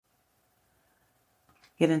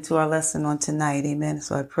get into our lesson on tonight. Amen.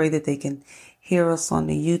 So I pray that they can hear us on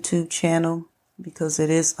the YouTube channel because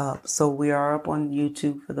it is up. So we are up on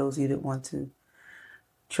YouTube for those of you that want to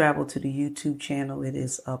travel to the YouTube channel. It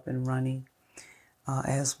is up and running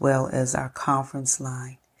as well as our conference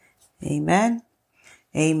line. Amen.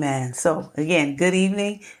 Amen. So again, good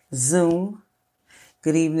evening, Zoom.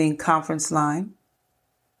 Good evening, conference line.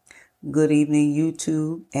 Good evening,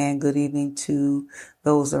 YouTube. And good evening to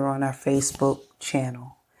those that are on our Facebook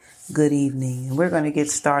channel. Good evening. And we're going to get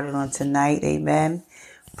started on tonight. Amen.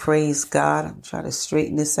 Praise God. I'm trying to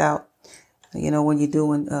straighten this out. You know, when you're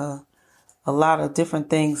doing a lot of different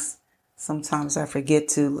things, sometimes I forget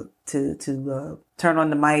to turn on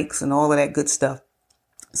the mics and all of that good stuff.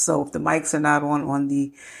 So if the mics are not on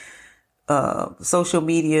the social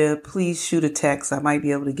media, please shoot a text. I might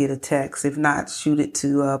be able to get a text. If not, shoot it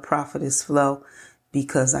to Prophetess Flo,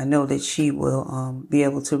 because I know that she will be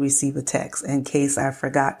able to receive a text in case I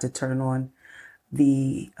forgot to turn on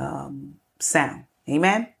the sound.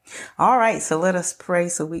 Amen. All right. So let us pray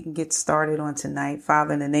so we can get started on tonight.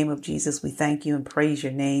 Father, in the name of Jesus, we thank you and praise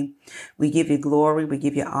your name. We give you glory. We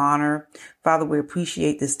give you honor. Father, we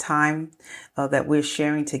appreciate this time that we're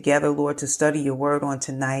sharing together, Lord, to study your word on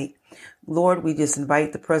tonight. Lord, we just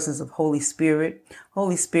invite the presence of Holy Spirit.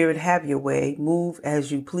 Holy Spirit, have your way. Move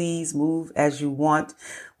as you please. Move as you want.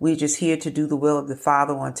 We're just here to do the will of the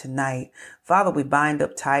Father on tonight. Father, we bind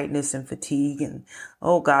up tiredness and fatigue and,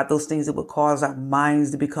 oh God, those things that would cause our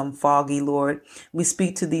minds to become foggy, Lord. We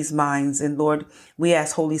speak to these minds and, Lord, we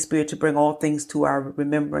ask Holy Spirit to bring all things to our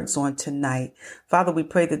remembrance on tonight. Father, we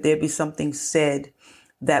pray that there be something said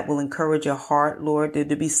that will encourage your heart, Lord. There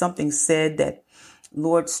be something said that,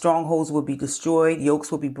 Lord, strongholds will be destroyed.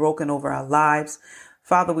 Yokes will be broken over our lives.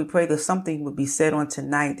 Father, we pray that something would be said on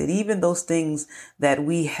tonight, that even those things that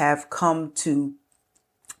we have come to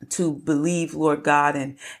believe, Lord God,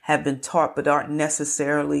 and have been taught, but aren't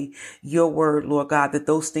necessarily your word, Lord God, that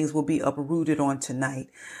those things will be uprooted on tonight.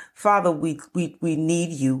 Father, we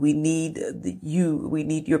need you. We need you. We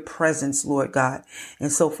need your presence, Lord God. And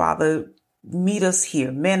so, Father, meet us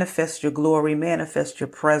here. Manifest your glory, manifest your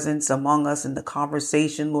presence among us in the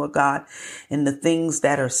conversation, Lord God, in the things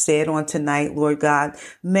that are said on tonight, Lord God.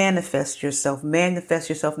 Manifest yourself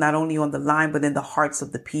not only on the line, but in the hearts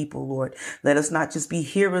of the people, Lord. Let us not just be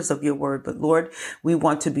hearers of your word, but Lord, we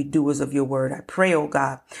want to be doers of your word. I pray, oh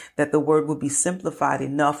God, that the word will be simplified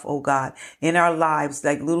enough, oh God, in our lives,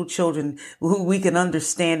 like little children, who we can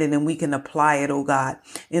understand it and we can apply it, oh God,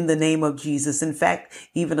 in the name of Jesus. In fact,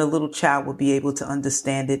 even a little child will be able to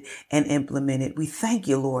understand it and implement it. We thank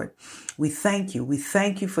you, Lord. We thank you. We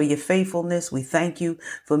thank you for your faithfulness. We thank you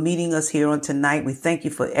for meeting us here on tonight. We thank you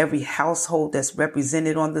for every household that's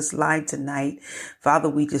represented on this line tonight. Father,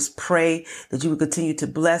 we just pray that you would continue to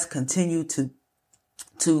bless, continue to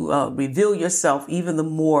reveal yourself even the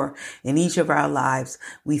more in each of our lives.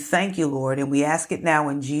 We thank you, Lord, and we ask it now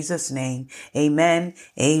in Jesus' name. Amen,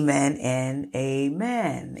 amen, and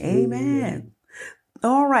amen. Amen.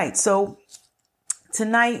 All right. So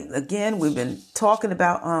tonight, again, we've been talking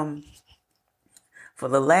about, for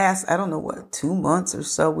the last, 2 months or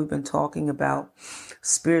so, we've been talking about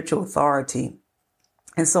spiritual authority.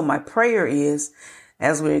 And so my prayer is,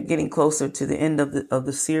 as we're getting closer to the end of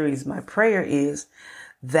the series, my prayer is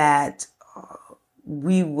that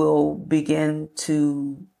we will begin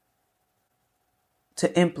to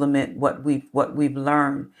implement what we've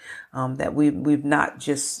learned, that we've not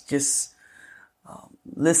just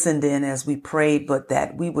listened in as we prayed, but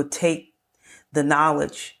that we would take the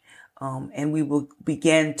knowledge and we will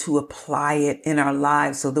begin to apply it in our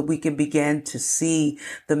lives so that we can begin to see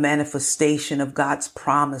the manifestation of God's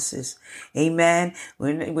promises. Amen.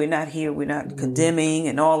 We're not here. We're not condemning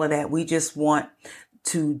and all of that. We just want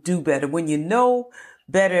to do better. When you know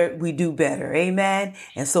better, we do better. Amen.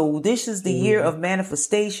 And so this is the year of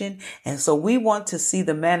manifestation. And so we want to see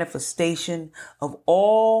the manifestation of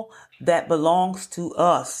all that belongs to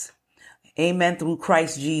us. Amen. Through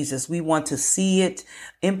Christ Jesus. We want to see it,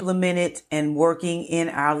 implement it, and working in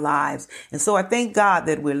our lives. And so I thank God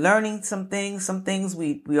that we're learning some things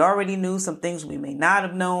we already knew, some things we may not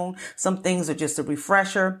have known. Some things are just a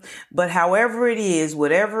refresher. But however it is,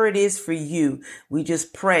 whatever it is for you, we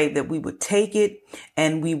just pray that we would take it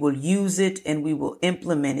and we will use it and we will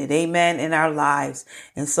implement it. Amen. In our lives.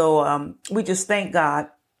 And so we just thank God.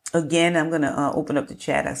 Again, I'm going to open up the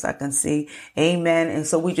chat as I can see. Amen. And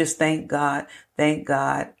so we just thank God,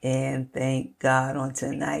 and thank God on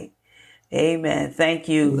tonight. Amen. Thank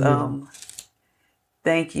you.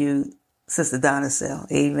 Thank you, Sister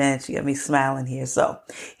Donacell. Amen. She got me smiling here. So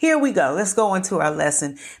here we go. Let's go into our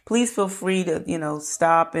lesson. Please feel free to,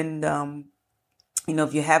 stop and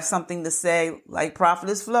If you have something to say, like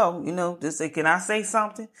Prophetess Flo, just say, can I say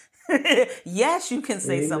something? Yes, you can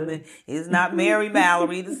say something. It's not Mary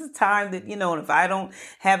Mallory. This is time that, and if I don't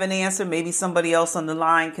have an answer, maybe somebody else on the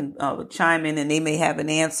line can chime in and they may have an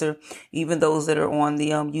answer, even those that are on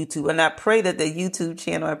the YouTube. And I pray that the YouTube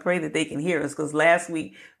channel, I pray that they can hear us, because last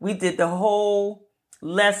week we did the whole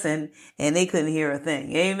lesson and they couldn't hear a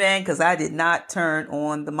thing. Amen. Because I did not turn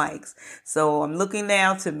on the mics. So I'm looking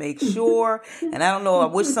now to make sure. And I don't know, I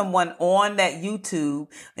wish someone on that YouTube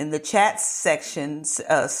in the chat section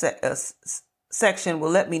will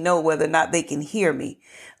let me know whether or not they can hear me.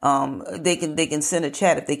 They can send a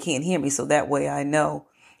chat if they can't hear me. So that way I know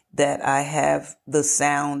that I have the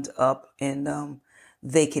sound up and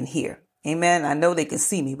they can hear. Amen. I know they can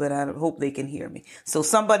see me, but I hope they can hear me. So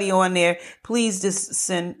somebody on there, please just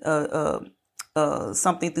send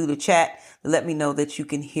something through the chat to let me know that you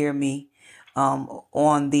can hear me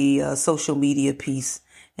on the social media piece,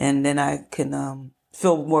 and then I can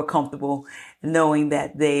feel more comfortable knowing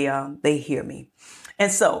that they hear me.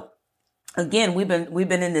 And so, again, we've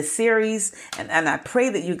been in this series, and I pray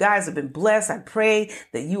that you guys have been blessed. I pray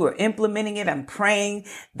that you are implementing it. I'm praying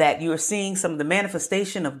that you are seeing some of the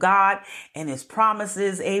manifestation of God and his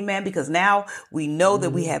promises. Amen. Because now we know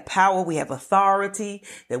that we have power, we have authority,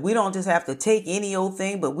 that we don't just have to take any old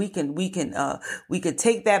thing, but we can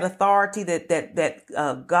take that authority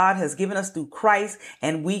that God has given us through Christ,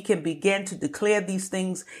 and we can begin to declare these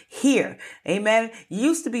things here. Amen. It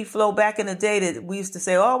used to be, Flo, back in the day that we used to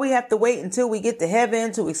say, oh, we have to wait until we get to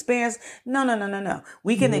heaven to experience. No.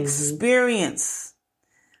 We can experience.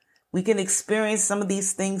 We can experience some of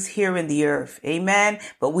these things here in the earth. Amen.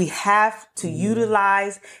 But we have to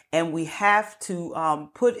utilize and we have to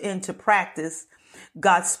put into practice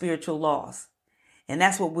God's spiritual laws. And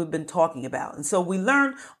that's what we've been talking about. And so we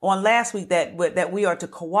learned on last week that we are to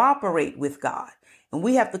cooperate with God. And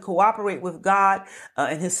we have to cooperate with God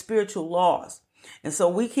and his spiritual laws. And so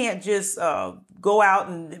we can't just go out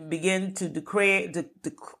and begin to declare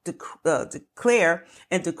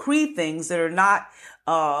and decree things that are not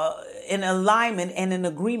in alignment and in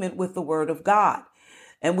agreement with the word of God.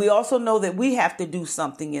 And we also know that we have to do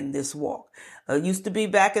something in this walk. It used to be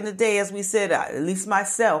back in the day, as we said, at least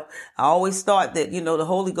myself, I always thought that, the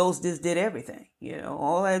Holy Ghost just did everything.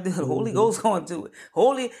 All that the Holy Ghost going to do it.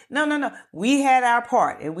 No. We had our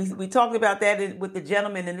part. And we talked about that with the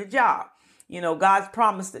gentleman in the job. God's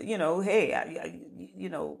promised that, hey,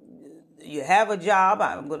 you have a job.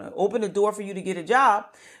 I'm going to open the door for you to get a job,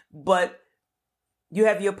 but you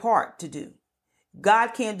have your part to do. God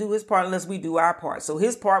can't do his part unless we do our part. So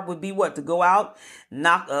his part would be what? To go out,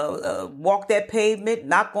 walk that pavement,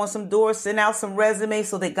 knock on some doors, send out some resumes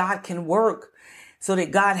so that God can work, so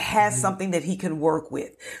that God has something that he can work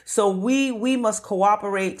with. So we must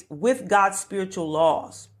cooperate with God's spiritual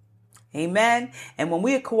laws. Amen. And when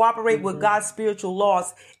we cooperate with God's spiritual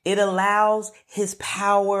laws, it allows his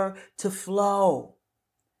power to flow.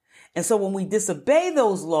 And so when we disobey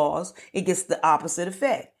those laws, it gets the opposite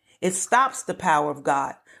effect. It stops the power of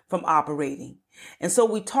God from operating. And so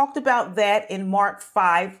we talked about that in Mark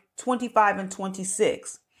 5:25 and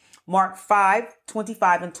 26. Mark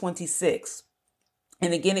 5:25 and 26.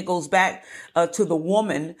 And again, it goes back to the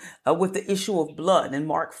woman with the issue of blood in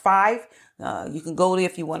Mark 5. You can go there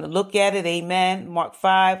if you want to look at it. Amen. Mark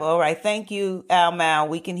 5. All right. Thank you, Al Mal.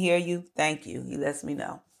 We can hear you. Thank you. He lets me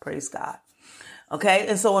know. Praise God. Okay.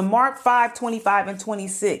 And so in Mark 5:25 and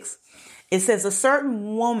 26, it says a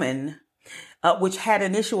certain woman, which had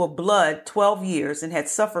an issue of blood 12 years and had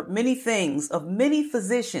suffered many things of many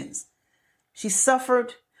physicians. She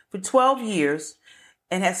suffered for 12 years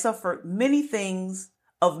and had suffered many things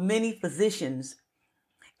of many physicians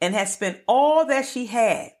and had spent all that she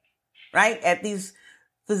had, right, at these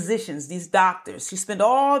physicians, these doctors. She spent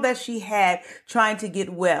all that she had trying to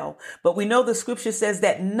get well. But we know the scripture says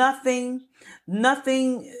that nothing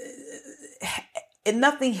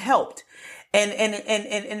helped. And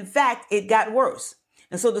in fact, it got worse.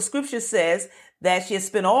 And so the scripture says that she had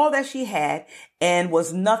spent all that she had and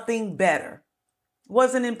was nothing better,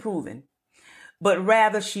 wasn't improving, but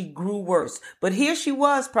rather she grew worse. But here she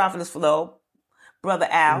was, Prophetess Flo, Brother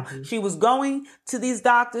Al. She was going to these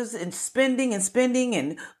doctors and spending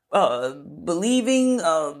and believing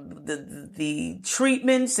the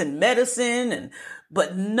treatments and medicine,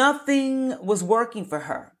 but nothing was working for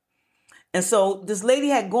her. And so this lady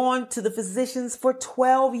had gone to the physicians for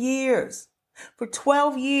 12 years. For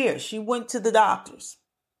 12 years, she went to the doctors.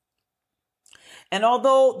 And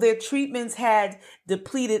although their treatments had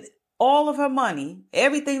depleted all of her money,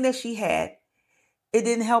 everything that she had, it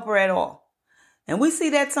didn't help her at all. And we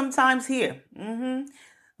see that sometimes here.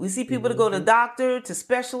 We see people that go to doctor, to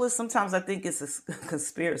specialists. Sometimes I think it's a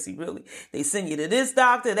conspiracy, really. They send you to this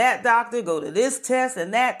doctor, that doctor, go to this test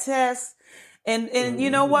and that test. And you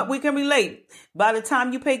know what? We can relate. By the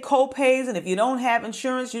time you pay co-pays, and if you don't have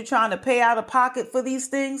insurance, you're trying to pay out of pocket for these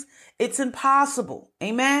things. It's impossible.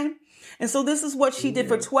 Amen. And so this is what she did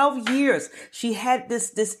for 12 years. She had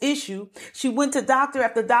this issue. She went to doctor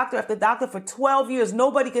after doctor after doctor for 12 years.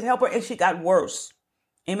 Nobody could help her, and she got worse.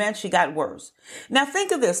 Amen. She got worse. Now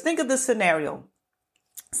think of this. Think of this scenario,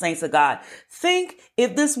 saints of God. Think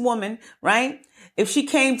if this woman, right? If she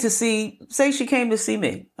came to see, say she came to see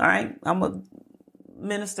me, all right? I'm a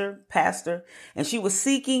minister, pastor, and she was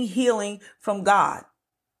seeking healing from God.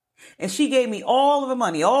 And she gave me all of her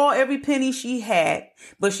money, every penny she had,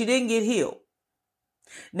 but she didn't get healed.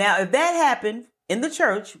 Now, if that happened in the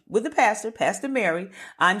church with the pastor, Pastor Mary,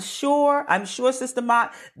 I'm sure, Sister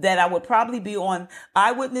Mott, that I would probably be on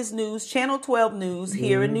Eyewitness News, Channel 12 News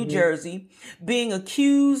here in New Jersey, being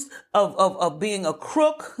accused of being a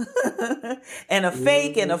crook and a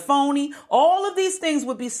fake and a phony. All of these things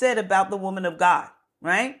would be said about the woman of God,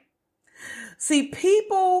 right? See,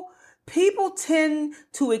 people tend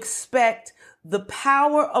to expect the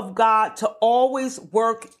power of God to always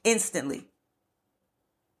work instantly.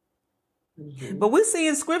 But we see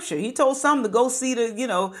in scripture, he told some to go see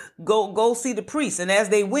go see the priest. And as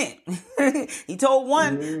they went, he told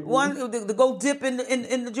one to go dip in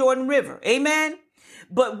the Jordan River. Amen.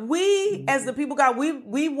 But we, as the people of God,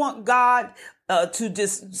 we want God to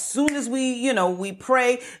just, as soon as we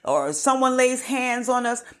pray or someone lays hands on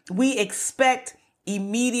us, we expect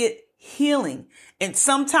immediate healing. And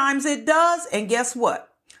sometimes it does. And guess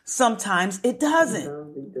what? Sometimes it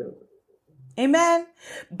doesn't. Amen.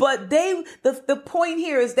 But the point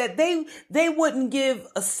here is that they wouldn't give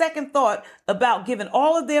a second thought about giving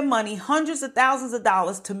all of their money, hundreds of thousands of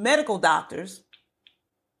dollars, to medical doctors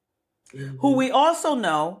who we also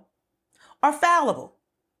know are fallible.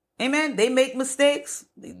 Amen. They make mistakes.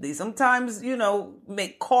 They sometimes,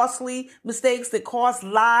 make costly mistakes that cost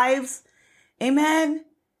lives. Amen.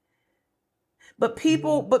 But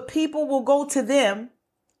people will go to them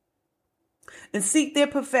and seek their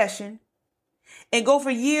profession and go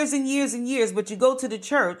for years and years and years, but you go to the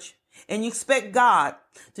church and you expect God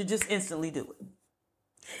to just instantly do it.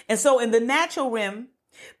 And so in the natural realm,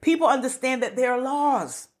 people understand that there are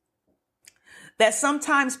laws, that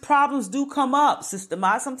sometimes problems do come up, Sister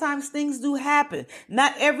Ma. Sometimes things do happen.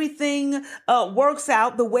 Not everything works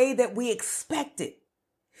out the way that we expect it.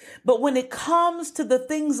 But when it comes to the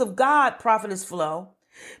things of God, Prophetess Flo,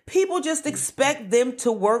 people just expect them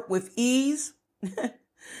to work with ease.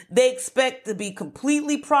 They expect to be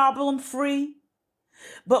completely problem free.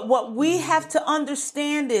 But what we have to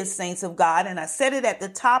understand is, saints of God, and I said it at the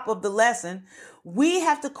top of the lesson, we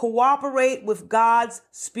have to cooperate with God's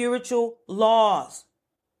spiritual laws.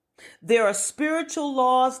 There are spiritual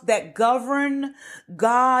laws that govern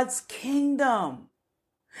God's kingdom.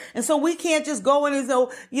 And so we can't just go in as though,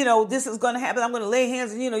 this is going to happen. I'm going to lay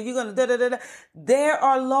hands and, you're going to da-da-da-da. There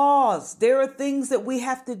are laws. There are things that we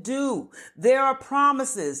have to do. There are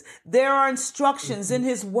promises. There are instructions in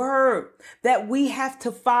his word that we have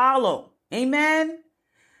to follow. Amen.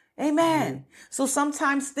 Amen. So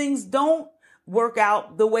sometimes things don't work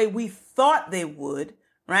out the way we thought they would,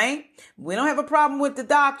 right? We don't have a problem with the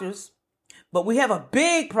doctors, but we have a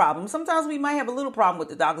big problem. Sometimes we might have a little problem with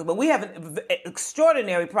the doctors, but we have an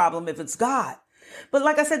extraordinary problem if it's God. But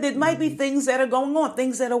like I said, there might be things that are going on,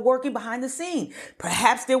 things that are working behind the scene.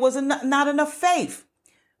 Perhaps there was not enough faith.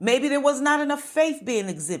 Maybe there was not enough faith being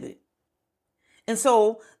exhibited. And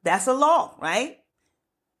so that's a law, right?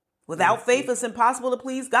 Without faith, it's impossible to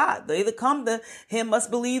please God. They that come to him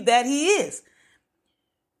must believe that he is.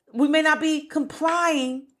 We may not be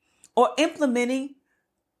complying or implementing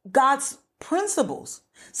God's principles.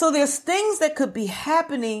 So there's things that could be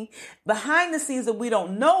happening behind the scenes that we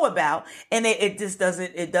don't know about, and it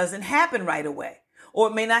doesn't happen right away, or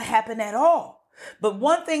it may not happen at all. But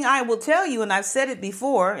one thing I will tell you, and I've said it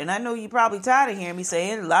before, and I know you're probably tired of hearing me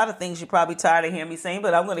saying a lot of things you're probably tired of hearing me saying,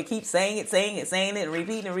 but I'm going to keep saying it, and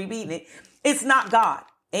repeating it. It's not God.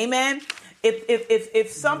 Amen. If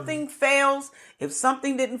something fails, if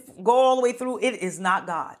something didn't go all the way through, it is not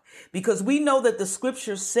God, because we know that the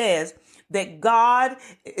scripture says that God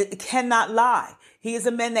cannot lie. He is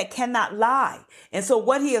a man that cannot lie. And so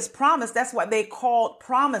what he has promised, that's why they called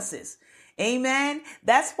promises. Amen.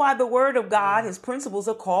 That's why the word of God, his principles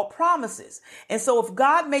are called promises. And so if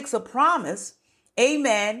God makes a promise,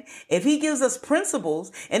 amen, if he gives us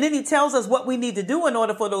principles and then he tells us what we need to do in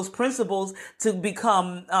order for those principles to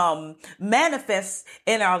become manifest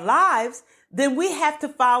in our lives, then we have to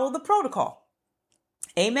follow the protocol.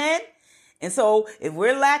 Amen. And so if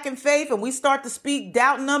we're lacking faith and we start to speak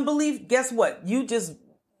doubt and unbelief, guess what? You just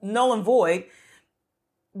null and void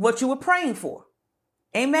what you were praying for.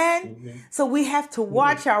 Amen. Mm-hmm. So we have to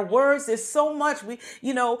watch our words. There's so much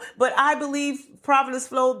but I believe, Prophetess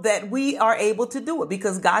Flo, that we are able to do it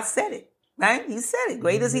because God said it, right? He said it.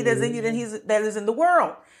 Greater is he that is in you than that is in the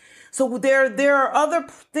world. So there are other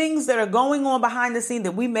things that are going on behind the scene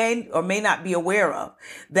that we may or may not be aware of,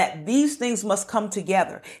 that these things must come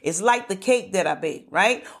together. It's like the cake that I baked,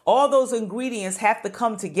 right? All those ingredients have to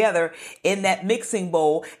come together in that mixing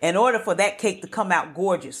bowl in order for that cake to come out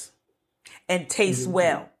gorgeous and taste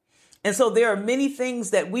well. And so there are many things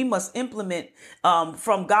that we must implement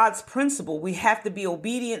from God's principle. We have to be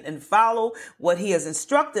obedient and follow what he has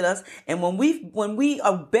instructed us. And when we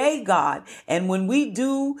obey God and when we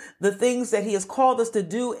do the things that he has called us to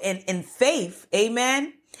do in faith,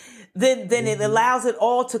 amen, then it allows it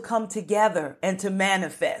all to come together and to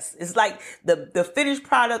manifest. It's like the finished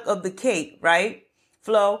product of the cake, right,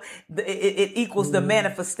 Flo? It equals the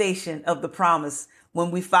manifestation of the promise when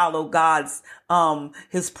we follow God's,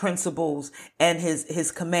 his principles and his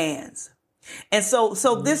commands. And so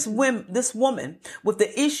this woman with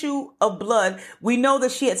the issue of blood, we know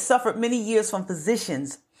that she had suffered many years from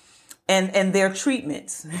physicians and their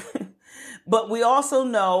treatments. But we also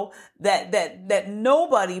know that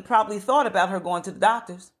nobody probably thought about her going to the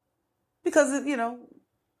doctors because,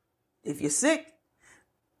 if you're sick,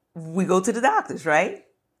 we go to the doctors, right?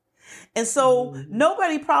 And so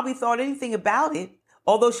nobody probably thought anything about it,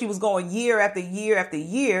 although she was going year after year after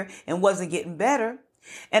year and wasn't getting better.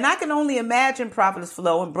 And I can only imagine, Prophetess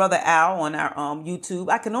Flo and Brother Al on our YouTube,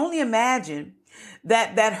 I can only imagine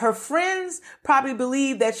that her friends probably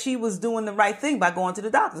believed that she was doing the right thing by going to the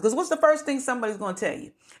doctors. Because what's the first thing somebody's going to tell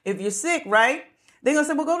you? If you're sick, right? They're going to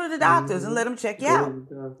say, well, go to the doctors and let them check you out.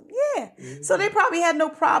 Yeah. So they probably had no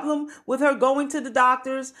problem with her going to the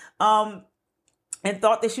doctors, and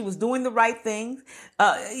thought that she was doing the right thing,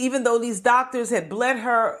 even though these doctors had bled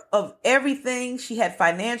her of everything she had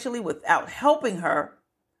financially without helping her,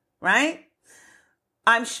 right?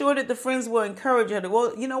 I'm sure that the friends will encourage her to,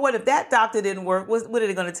 well, you know what? If that doctor didn't work, what are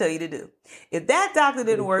they going to tell you to do? If that doctor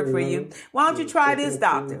didn't work for you, why don't you try this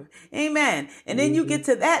doctor? Amen. And then you get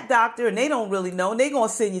to that doctor and they don't really know, and they're going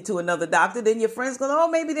to send you to another doctor. Then your friends go, oh,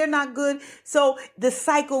 maybe they're not good. So the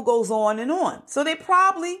cycle goes on and on. So they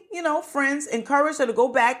probably, friends encourage her to go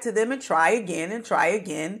back to them and try again and try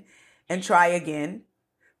again and try again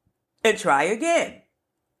and try again.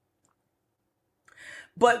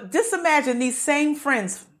 But just imagine these same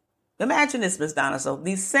friends. Imagine this, Miss Donna. So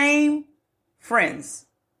these same friends,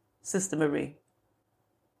 Sister Marie,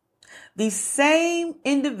 these same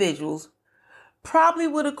individuals probably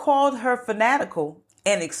would have called her fanatical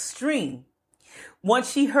and extreme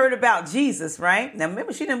once she heard about Jesus, right? Now,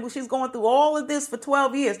 remember, she's going through all of this for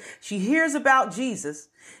 12 years. She hears about Jesus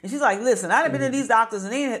and she's like, listen, I've been to these doctors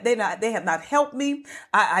and they have not helped me.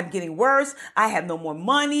 I'm getting worse. I have no more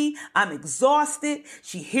money. I'm exhausted.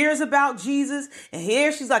 She hears about Jesus and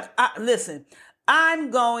here she's like, listen,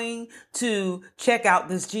 I'm going to check out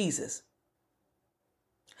this Jesus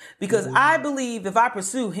because I believe if I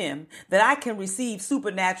pursue him that I can receive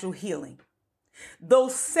supernatural healing.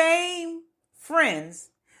 Those same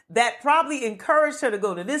friends that probably encouraged her to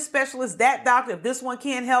go to this specialist, that doctor, if this one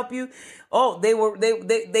can't help you. Oh,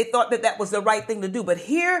 they thought that was the right thing to do. But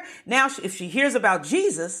here now, if she hears about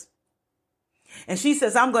Jesus and she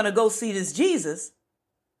says, I'm going to go see this Jesus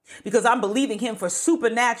because I'm believing him for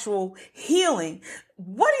supernatural healing.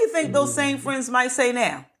 What do you think those same friends might say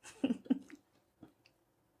now?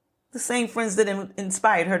 The same friends that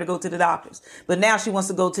inspired her to go to the doctors. But now she wants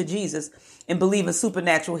to go to Jesus and believe in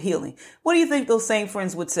supernatural healing. What do you think those same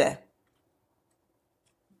friends would say?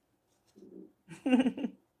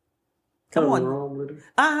 Come on. Wrong with it?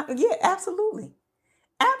 Yeah, absolutely.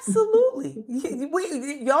 Absolutely.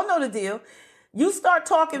 Y'all know the deal. You start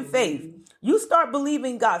talking faith. You start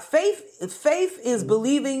believing God. Faith is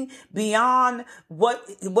believing beyond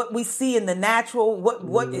what we see in the natural,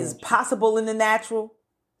 what is possible in the natural.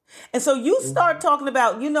 And so you start talking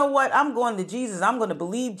about, you know what? I'm going to Jesus. I'm going to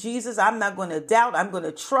believe Jesus. I'm not going to doubt. I'm going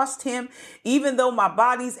to trust him. Even though my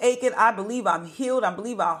body's aching, I believe I'm healed. I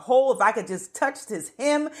believe I'm whole. If I could just touch his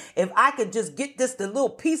hem, if I could just get just a little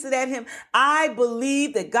piece of that hem, I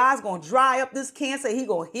believe that God's going to dry up this cancer. He's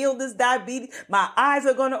going to heal this diabetes. My eyes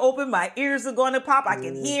are going to open. My ears are going to pop. I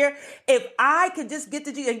can hear. If I could just get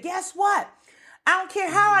to Jesus. And guess what? I don't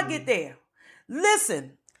care how I get there.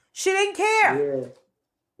 Listen, she didn't care. Yeah.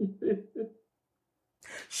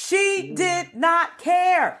 She did not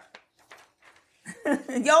care.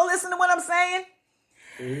 Y'all listen to what I'm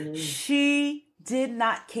saying? She did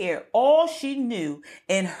not care. All she knew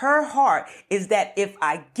in her heart is that if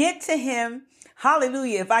I get to him,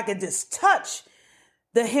 hallelujah, if I could just touch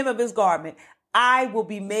the hem of his garment, I will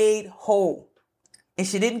be made whole. And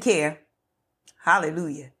she didn't care.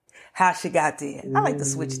 Hallelujah. How she got there. I like to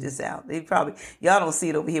switch this out. Y'all don't see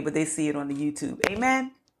it over here, but they see it on the YouTube.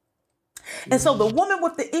 Amen. And so the woman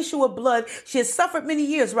with the issue of blood, she has suffered many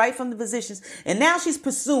years, right, from the physicians. And now she's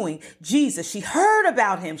pursuing Jesus. She heard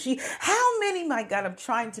about him. How many, my God, I'm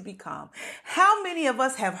trying to be calm. How many of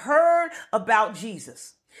us have heard about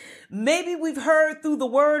Jesus? Maybe we've heard through the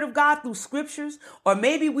word of God, through scriptures, or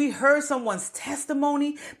maybe we heard someone's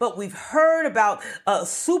testimony, but we've heard about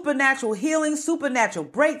supernatural healing, supernatural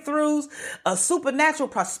breakthroughs, supernatural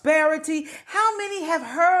prosperity. How many have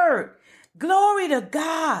heard? Glory to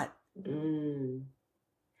God.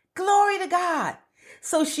 Glory to God.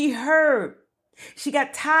 So she heard. She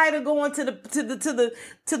got tired of going to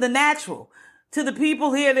the natural, to the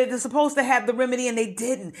people here that are supposed to have the remedy, and they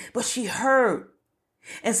didn't. But she heard.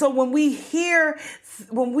 And so when we hear,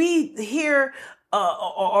 or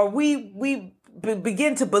we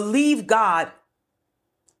begin to believe God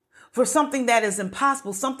for something that is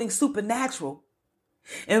impossible, something supernatural,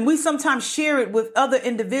 and we sometimes share it with other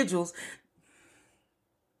individuals,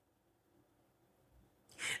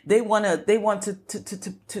 they want to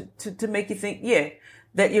make you think,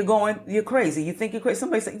 that you're crazy. You think you're crazy.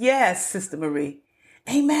 Somebody say, yes, Sister Marie.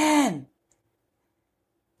 Amen.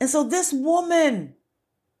 And so this woman,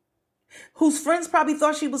 whose friends probably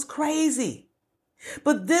thought she was crazy,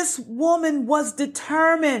 but this woman was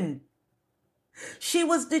determined. She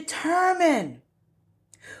was determined.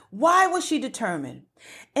 Why was she determined?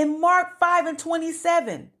 In Mark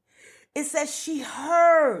 5:27, it says she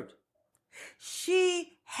heard.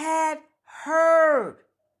 She had heard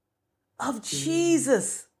of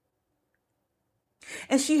Jesus.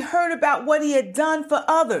 And she heard about what he had done for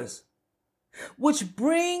others, which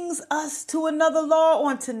brings us to another law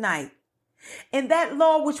on tonight. And that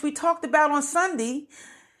law, which we talked about on Sunday,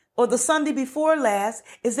 or the Sunday before last,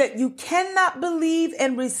 is that you cannot believe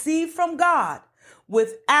and receive from God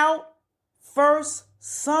without first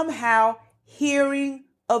somehow hearing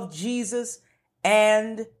of Jesus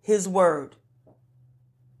and his word.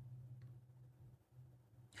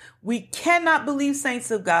 We cannot believe,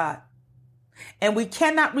 saints of God, and we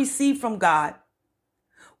cannot receive from God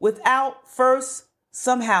without first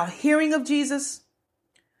somehow hearing of Jesus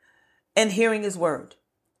and hearing his word.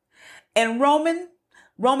 And Romans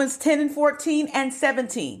 10:14 and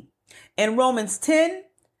 17. In Romans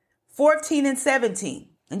 10:14 and 17.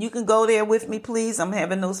 And you can go there with me, please. I'm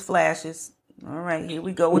having those flashes. All right, here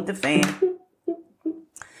we go with the fan.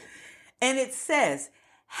 And it says,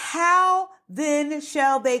 how then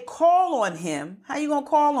shall they call on him? How you going to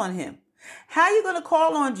call on him? How are you going to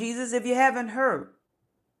call on Jesus if you haven't heard?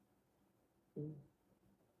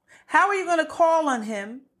 How are you going to call on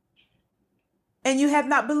him and you have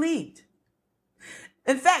not believed?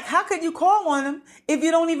 In fact, how could you call on him if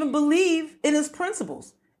you don't even believe in his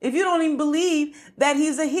principles? If you don't even believe that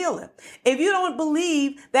he's a healer, if you don't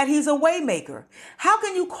believe that he's a way maker, how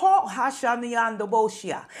can you call How can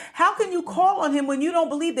you call on him when you don't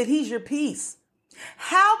believe that he's your peace?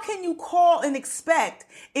 How can you call and expect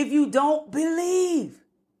if you don't believe?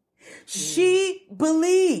 She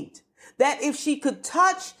believed that if she could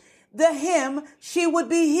touch the hem, she would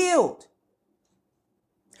be healed.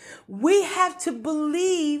 We have to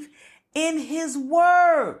believe in his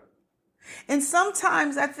word. And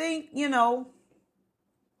sometimes I think,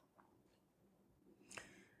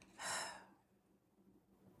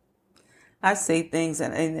 I say things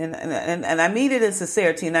and I mean it in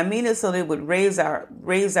sincerity, and I mean it so that it would raise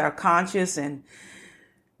our conscience and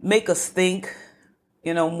make us think,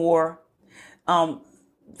 more.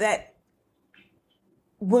 That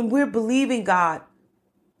when we're believing God,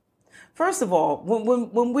 first of all,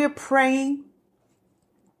 when we're praying,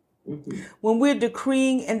 when we're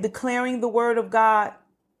decreeing and declaring the word of God,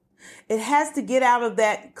 it has to get out of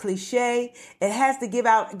that cliche. It has to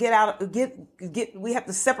we have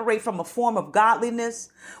to separate from a form of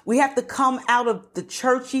godliness. We have to come out of the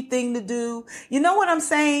churchy thing to do. You know what I'm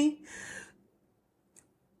saying?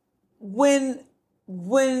 When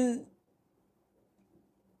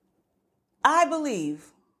I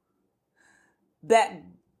believe that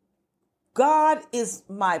God is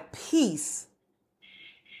my peace,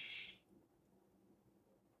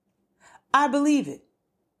 I believe it.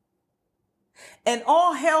 And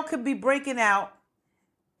all hell could be breaking out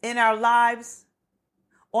in our lives,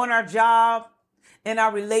 on our job, in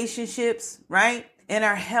our relationships, right? In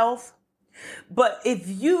our health. But if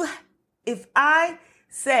I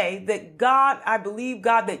say that God, I believe,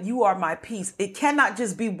 God, that you are my peace, it cannot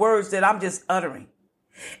just be words that I'm just uttering.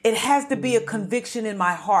 It has to be a conviction in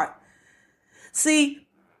my heart. See,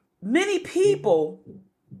 many people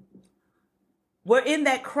were in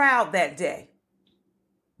that crowd that day.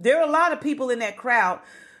 There are a lot of people in that crowd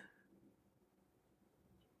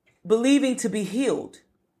believing to be healed.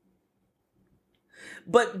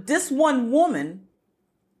 But this one woman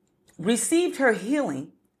received her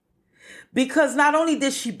healing because not only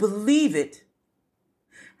did she believe it,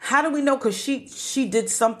 how do we know? Because she did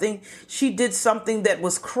something that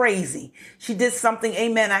was crazy. She did something,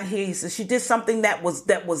 amen, I hear you. So she did something that was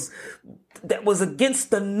against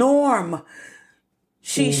the norm.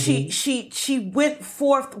 She went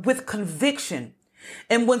forth with conviction.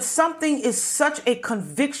 And when something is such a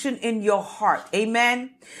conviction in your heart,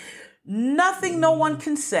 amen, nothing no one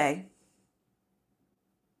can say,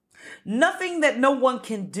 nothing that no one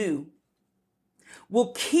can do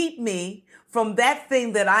will keep me from that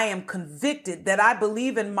thing that I am convicted, that I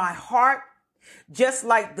believe in my heart, just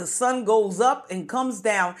like the sun goes up and comes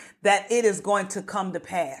down, that it is going to come to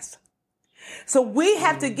pass. So we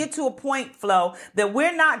have to get to a point, Flo, that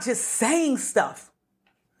we're not just saying stuff.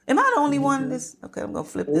 Am I the only one? Okay, I'm going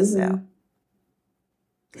to flip this out.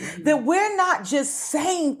 That we're not just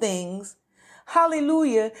saying things,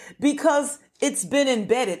 hallelujah, because it's been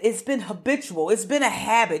embedded. It's been habitual. It's been a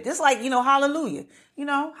habit. Just like, hallelujah.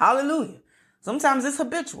 Hallelujah. Sometimes it's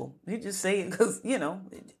habitual. You just say it because,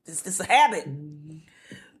 it's a habit.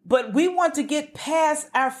 But we want to get past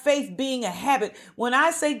our faith being a habit. When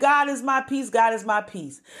I say God is my peace, God is my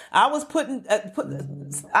peace. I was putting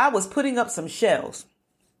up some shelves.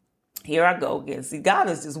 Here I go again. See, God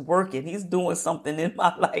is just working. He's doing something in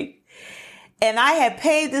my life. And I had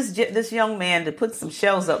paid this young man to put some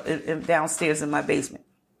shelves up downstairs in my basement.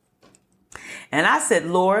 And I said,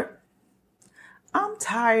 Lord, I'm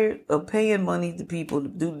tired of paying money to people to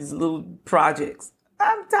do these little projects.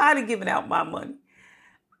 I'm tired of giving out my money.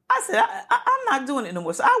 I said, I'm not doing it no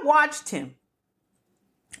more. So I watched him.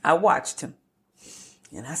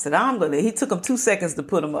 And I said, he took him 2 seconds to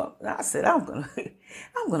put them up. And I said, I'm going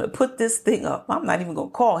to put this thing up. I'm not even going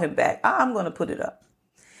to call him back. I'm going to put it up.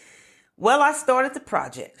 Well, I started the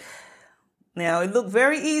project. Now, it looked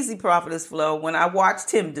very easy, Prophetess Flo, when I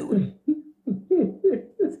watched him do it.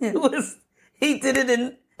 He did it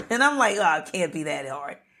and I'm like, oh, it can't be that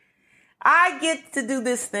hard. I get to do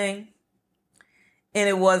this thing. And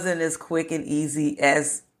it wasn't as quick and easy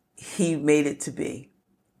as he made it to be.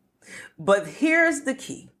 But here's the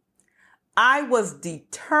key. I was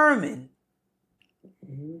determined.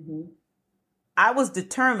 I was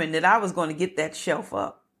determined that I was going to get that shelf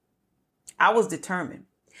up. I was determined.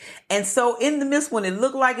 And so in the midst, when it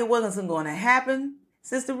looked like it wasn't going to happen,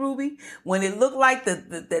 Sister Ruby, when it looked like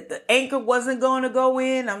the anchor wasn't going to go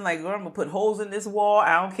in, I'm like, Lord, I'm going to put holes in this wall.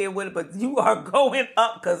 I don't care what, but you are going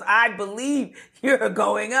up because I believe you're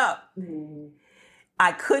going up.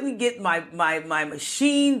 I couldn't get my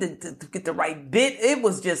machine to get the right bit. It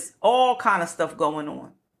was just all kind of stuff going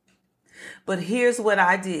on. But here's what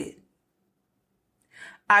I did.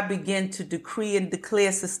 I began to decree and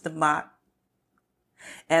declare, Sister Mott.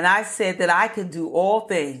 And I said that I can do all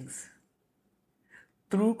things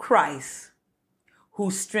through Christ who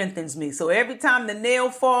strengthens me. So every time the nail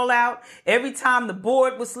fall out, every time the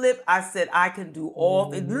board was slip, I said, I can do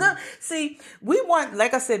all things. Look, see, we want,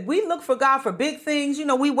 like I said, we look for God for big things.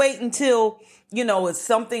 We wait until, it's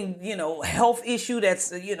something, health issue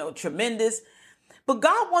that's, tremendous. But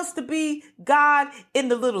God wants to be God in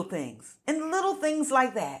the little things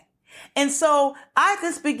like that. And so I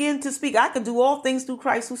just begin to speak. I can do all things through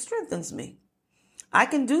Christ who strengthens me. I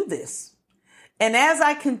can do this. And as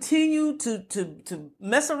I continue to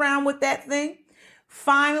mess around with that thing,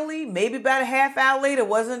 finally, maybe about a half hour later,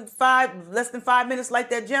 wasn't less than 5 minutes like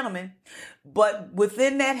that gentleman, but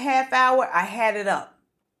within that half hour, I had it up.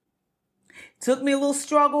 Took me a little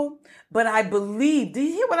struggle, but I believed. Do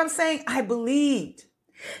you hear what I'm saying? I believed.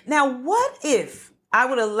 Now, what if I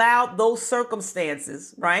would allow those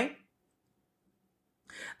circumstances, right?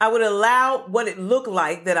 I would allow what it looked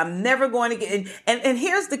like that I'm never going to get. And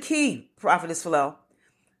here's the key, Prophetess Flo.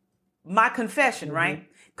 My confession, right?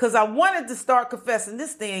 Because I wanted to start confessing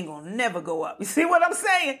this thing ain't going to never go up. You see what I'm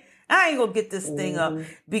saying? I ain't going to get this thing up.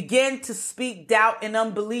 Begin to speak doubt and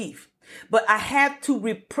unbelief. But I have to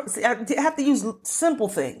use simple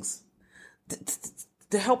things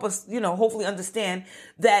to help us, hopefully understand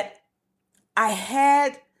that I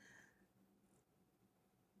had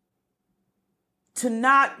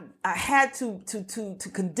to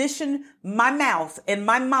condition my mouth and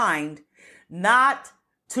my mind not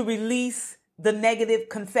to release the negative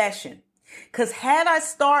confession. Because had I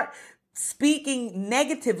start speaking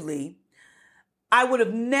negatively, I would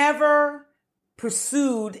have never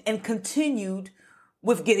pursued and continued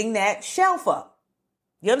with getting that shelf up.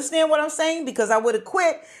 You understand what I'm saying? Because I would have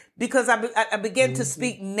quit because I began to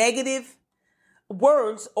speak negative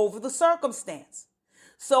words over the circumstance.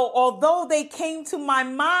 So although they came to my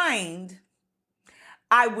mind,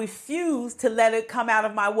 I refused to let it come out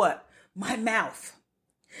of my what? My mouth.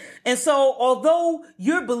 And so although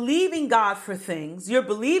you're believing God for things, you're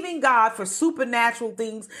believing God for supernatural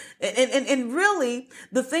things, and really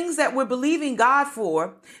the things that we're believing God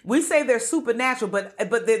for, we say they're supernatural, but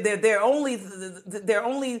they're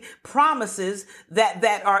only promises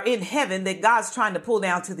that are in heaven that God's trying to pull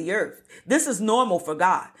down to the earth. This is normal for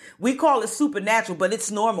God. We call it supernatural, but it's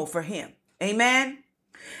normal for him. Amen.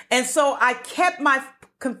 And so I kept my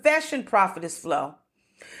confession, Prophetess Flo.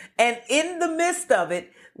 And in the midst of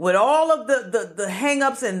it, with all of the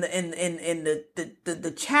hang-ups and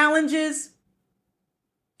the challenges,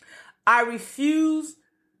 I refused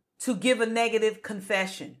to give a negative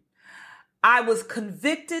confession. I was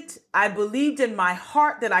convicted. I believed in my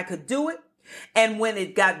heart that I could do it. And when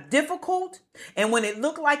it got difficult and when it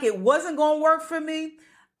looked like it wasn't going to work for me,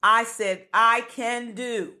 I said, I can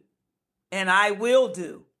do and I will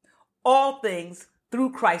do all things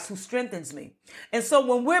through Christ who strengthens me. And so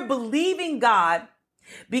when we're believing God,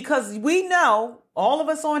 because we know, all of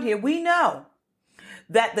us on here, we know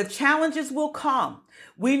that the challenges will come.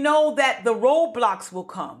 We know that the roadblocks will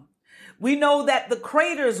come. We know that the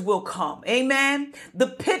craters will come. Amen. The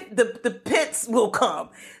pits will come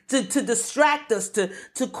to distract us,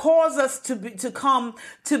 to cause us to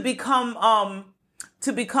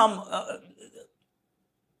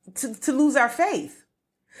lose our faith.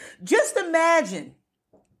 Just imagine,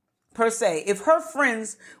 per se, if her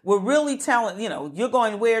friends were really telling, you're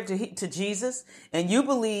going where to Jesus, and you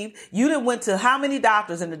believe you done went to how many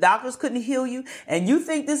doctors and the doctors couldn't heal you, and you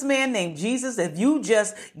think this man named Jesus, if you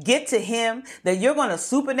just get to him, that you're going to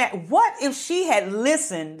supernatural. What if she had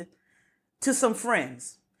listened to some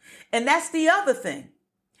friends? And that's the other thing.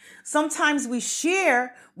 Sometimes we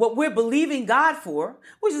share what we're believing God for,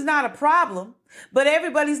 which is not a problem, but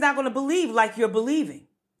everybody's not going to believe like you're believing.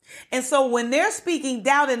 And so when they're speaking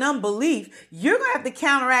doubt and unbelief, you're going to have to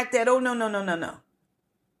counteract that. Oh, no.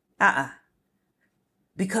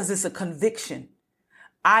 Because it's a conviction.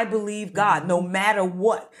 I believe God no matter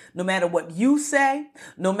what you say,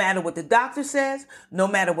 no matter what the doctor says, no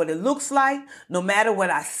matter what it looks like, no matter what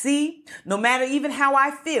I see, no matter even how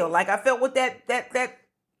I feel, like I felt with that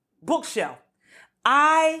bookshelf.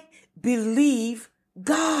 I believe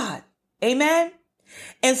God. Amen.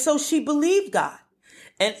 And so she believed God.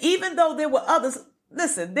 And even though there were others,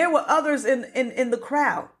 there were others in the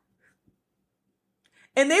crowd.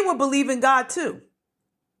 And they were believing God too.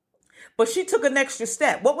 But she took an extra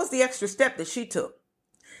step. What was the extra step that she took?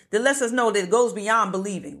 That lets us know that it goes beyond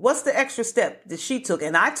believing. What's the extra step that she took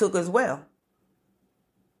and I took as well?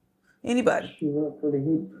 Anybody? She went for the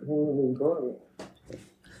healing garment.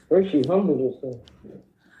 First she humbled herself.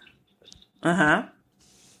 Uh-huh.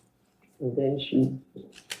 And then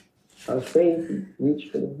her faith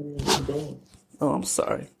reached for the healing garment. Oh, I'm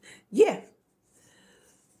sorry. Yeah.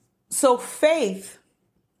 So faith,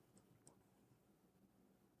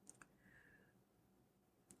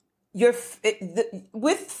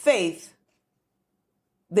 with faith,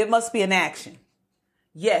 there must be an action.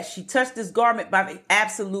 Yes, she touched this garment by faith.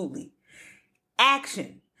 Absolutely.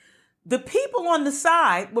 Action. The people on the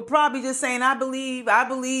side were probably just saying, I believe, they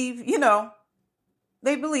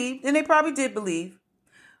believed, and they probably did believe,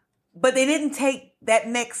 but they didn't take that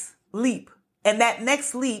next leap. And that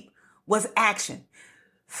next leap was action.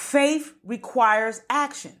 Faith requires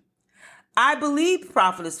action. I believe,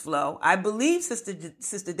 Prophetess Flo. I believe,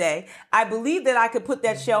 Sister Day. I believe that I could put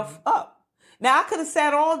that shelf up. Now, I could have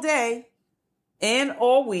sat all day and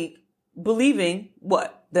all week believing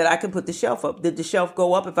what? That I could put the shelf up. Did the shelf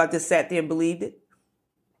go up if I just sat there and believed it?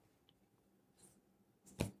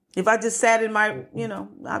 If I just sat in my,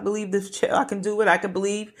 I believe this chair, I can do it. I can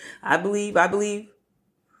believe. I believe.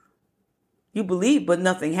 You believe, but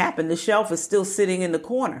nothing happened. The shelf is still sitting in the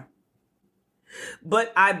corner.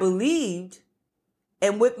 But I believed,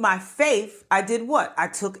 and with my faith, I did what? I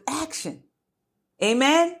took action.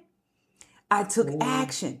 Amen? I took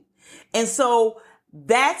action. And so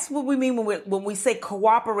that's what we mean when we say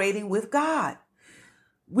cooperating with God.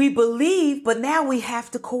 We believe, but now we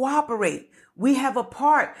have to cooperate. We have a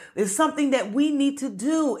part. It's something that we need to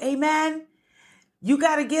do. Amen? You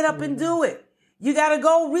got to get up and do it. You got to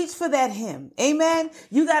go reach for that hymn. Amen?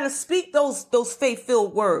 You got to speak those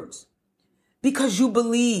faith-filled words because you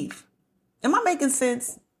believe. Am I making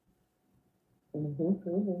sense?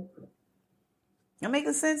 That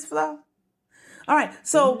making sense, Flo? All right.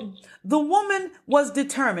 So the woman was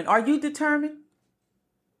determined. Are you determined?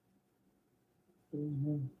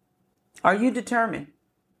 Are you determined?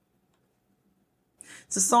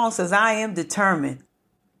 The song says, I am determined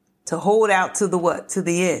to hold out to the what? To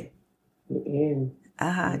the end. The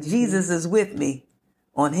end. Jesus is with me.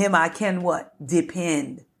 On him I can what?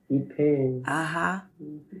 Depend. Depend.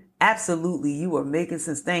 Absolutely. You are making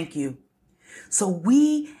sense. Thank you. So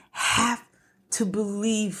we have to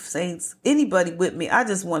believe, saints. Anybody with me? I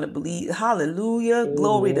just want to believe. Hallelujah. Amen.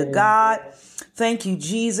 Glory to God. Thank you,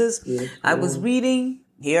 Jesus. Yes, I was reading.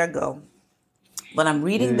 Here I go. But I'm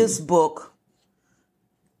reading this book.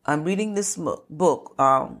 I'm reading this book.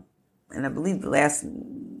 And I believe the last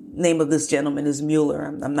name of this gentleman is Mueller.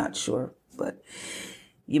 I'm not sure, but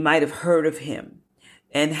you might have heard of him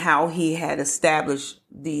and how he had established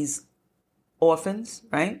these orphans,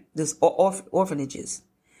 right? These orphanages.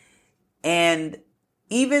 And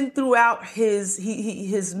even throughout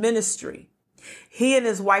his ministry, he and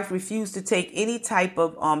his wife refused to take any type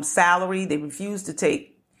of salary. They refused to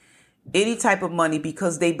take any type of money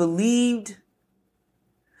because they believed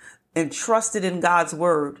and trusted in God's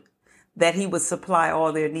word that he would supply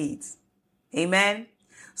all their needs. Amen.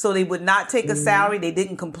 So they would not take a salary. They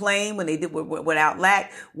didn't complain when they did without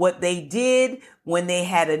lack. What they did when they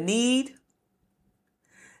had a need,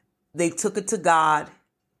 they took it to God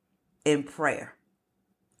in prayer.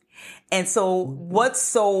 And so what's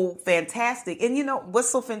so fantastic, and you know, what's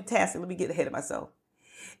so fantastic, let me get ahead of myself,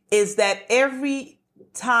 is that every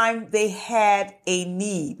time they had a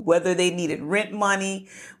need, whether they needed rent money,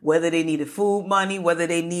 whether they needed food money, whether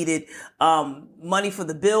they needed money for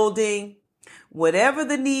the building, whatever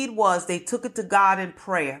the need was, they took it to God in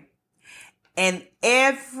prayer. And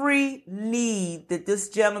every need that this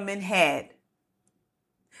gentleman had,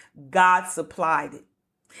 God supplied it.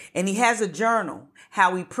 And he has a journal,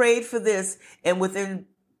 how he prayed for this, and within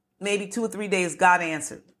maybe 2 or 3 days, God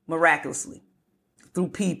answered miraculously through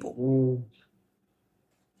people.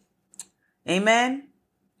 Amen.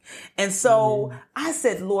 And so I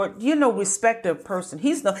said, Lord, you're no respecter of person.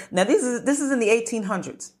 Now this is in the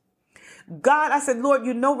 1800s. God, I said, Lord,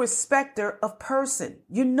 you're no respecter of person.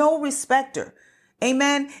 You're no respecter.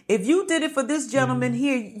 Amen. If you did it for this gentleman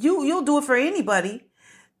here, you'll do it for anybody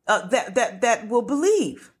that will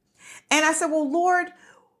believe. And I said, well, Lord,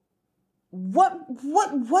 what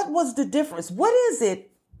was the difference? What is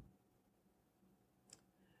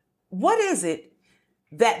it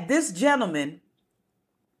that this gentleman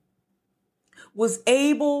was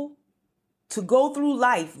able to go through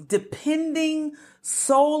life depending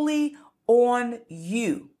solely on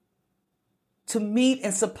you to meet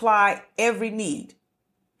and supply every need?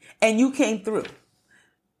 And you came through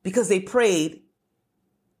because they prayed,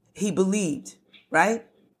 he believed, right?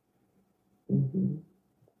 And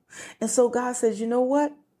so God says, you know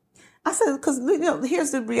what? I said, because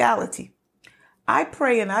here's the reality. I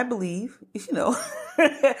pray and I believe, y'all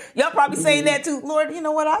probably saying that too. Lord, you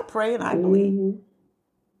know what? I pray and I believe.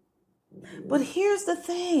 But here's the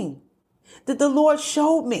thing that the Lord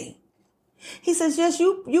showed me. He says, yes,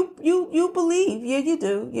 you believe. Yeah, you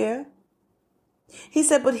do. Yeah. He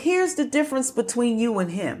said, but here's the difference between you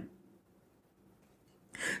and him.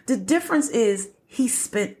 The difference is he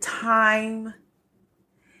spent time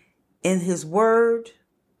in his word.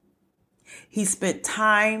 He spent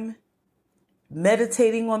time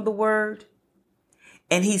meditating on the word,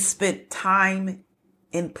 and he spent time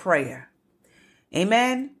in prayer.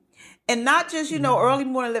 Amen. And not just, early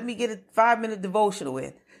morning, let me get a 5-minute devotional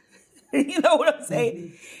in. You know what I'm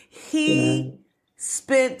saying? He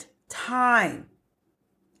spent time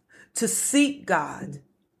to seek God,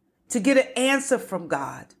 to get an answer from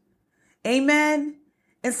God. Amen.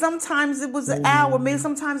 And sometimes it was an hour, maybe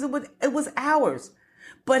sometimes it was hours,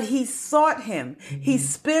 but he sought him. He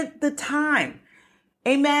spent the time.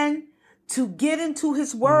 Amen. To get into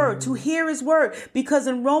his word, to hear his word. Because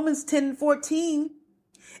in Romans 10:14,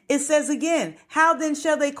 it says again, how then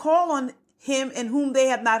shall they call on him in whom they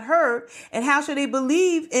have not heard? And how shall they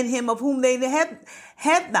believe in him of whom they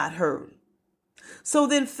have not heard? So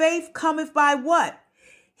then faith cometh by what?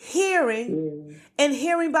 Hearing, and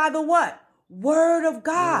hearing by the what? Word of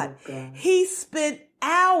God. He spent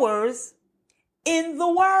hours in the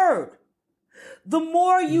word. The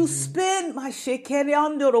more you spend, the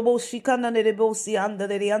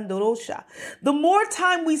more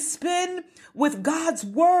time we spend with God's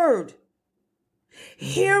word,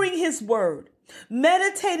 hearing his word,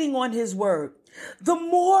 meditating on his word, the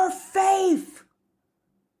more faith.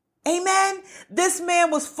 Amen. This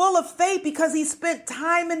man was full of faith because he spent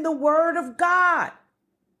time in the word of God.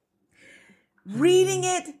 reading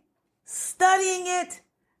it, studying it,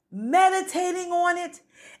 meditating on it.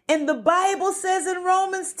 And the Bible says in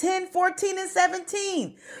Romans 10, 14 and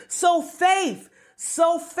 17. So faith,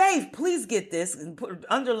 please get this and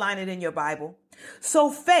underline it in your Bible.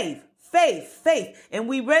 So faith. And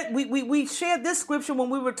we shared this scripture when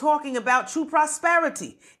we were talking about true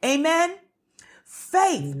prosperity. Amen.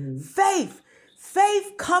 Faith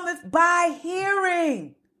cometh by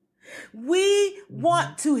hearing. We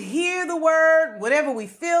want to hear the word, whatever we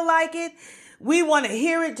feel like it. We want to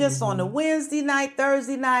hear it just on a Wednesday night,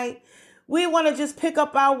 Thursday night. We want to just pick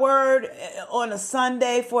up our word on a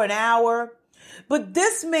Sunday for an hour. But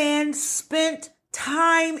this man spent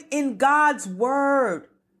time in God's word.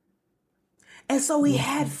 And so he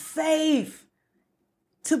had faith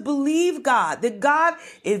to believe God, that God,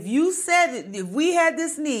 if you said it, if we had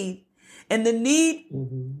this need and the need,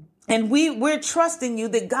 and we're trusting you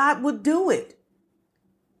that God would do it.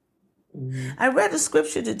 I read a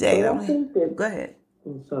scripture today. So I think that, go ahead.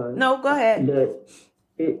 I'm sorry. No, go ahead. That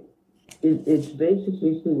it's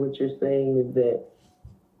basically what you're saying is that,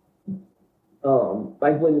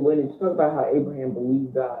 like when it's talking about how Abraham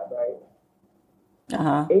believed God, right?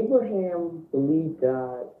 Abraham believed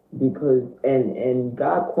God because, and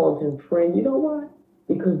God called him friend. You know why?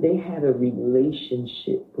 Because they had a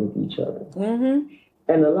relationship with each other.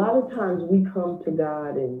 And a lot of times we come to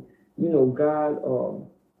God and, God,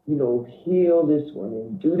 heal this one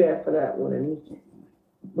and do that for that one.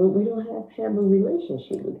 But we don't have a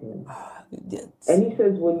relationship with him. And he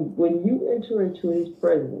says when you enter into his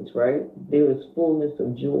presence, right, there is fullness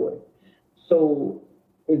of joy. So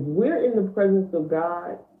if we're in the presence of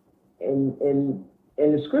God and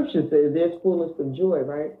the scripture says there's fullness of joy,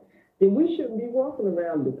 right, then we shouldn't be walking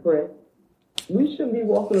around depressed. We shouldn't be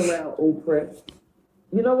walking around oppressed.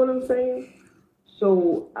 You know what I'm saying?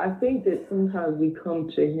 So I think that sometimes we come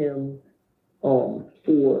to him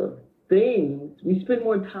for things. We spend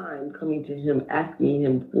more time coming to him, asking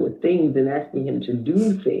him for things and asking him to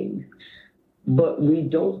do things, but we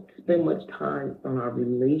don't spend much time on our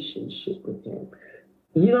relationship with him.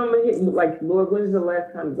 You know what I mean? Like, Lord, when is the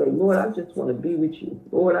last time you go, Lord, I just want to be with you.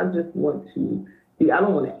 Lord, I just want to be, I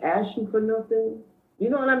don't want to ask you for nothing. You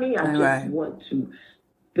know what I mean? I just want to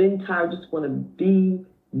spend time, I just want to be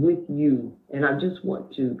with you. And I just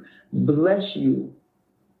want to bless you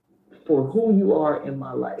for who you are in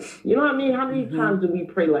my life. You know what I mean? How many times do we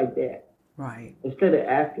pray like that? Right. Instead of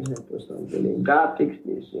asking him for something, and God fix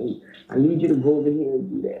this, and I need you to go over here and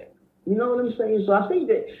do that. You know what I'm saying? So I think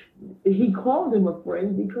that he called him a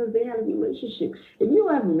friend because they had a relationship. If you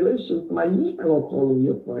don't have a relationship with somebody, you're not going to call him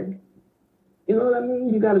your friend. You know what I mean?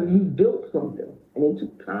 You built something, and it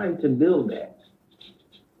took time to build that.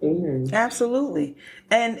 Amen. Absolutely.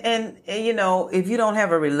 And if you don't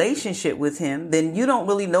have a relationship with him, then you don't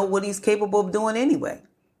really know what he's capable of doing anyway,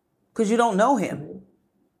 because you don't know him.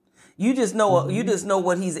 You just know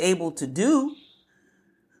what he's able to do.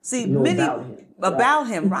 See, about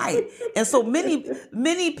him, right? And so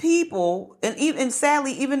many people, and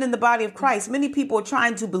sadly, even in the body of Christ, many people are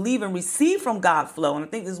trying to believe and receive from God flow. And I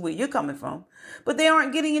think this is where you're coming from, but they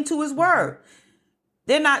aren't getting into his word.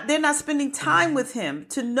 They're not spending time with him,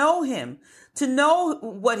 to know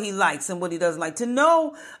what he likes and what he doesn't like, to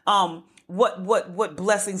know what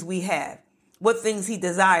blessings we have, what things he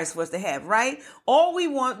desires for us to have, right? All we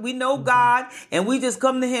want, we know God, and we just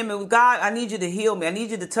come to him and, God, I need you to heal me. I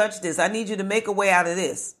need you to touch this. I need you to make a way out of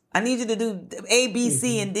this. I need you to do A, B,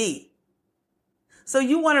 C, and D. So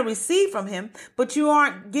you want to receive from him, but you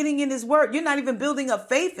aren't getting in his word. You're not even building up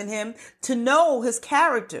faith in him to know his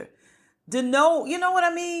character. To know, you know what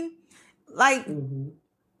I mean? Like,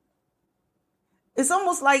 it's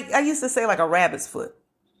almost like, I used to say, like a rabbit's foot.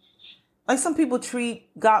 Like, some people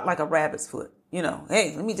treat God like a rabbit's foot.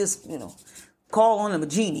 Hey, let me just, call on him a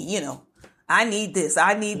genie, I need this,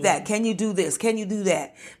 I need that. Can you do this? Can you do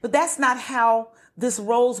that? But that's not how this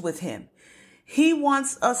rolls with him. He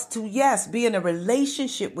wants us to, yes, be in a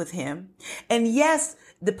relationship with him. And yes,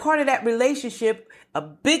 the part of that relationship, a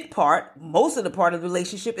big part, most of the part of the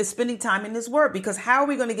relationship is spending time in his word, because how are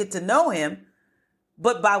we going to get to know him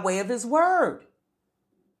but by way of his word?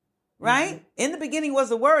 Right? In the beginning was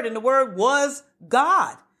the word, and the word was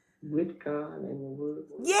God. With God, and the word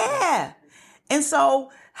was God. And so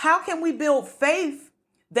how can we build faith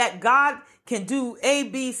that God can do A,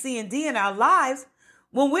 B, C, and D in our lives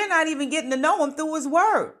when we're not even getting to know him through his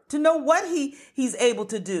word, to know what he's able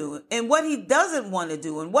to do and what he doesn't want to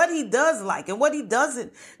do and what he does like and what he does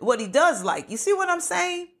like. You see what I'm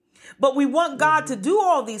saying? But we want God to do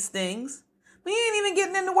all these things. We ain't even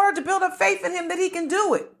getting in the word to build up faith in him that he can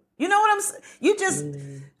do it. You know what I'm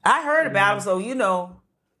saying? I heard about him. So,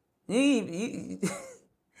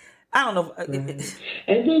 I don't know. And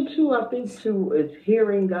then too, I think too, is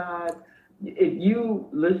hearing God. If you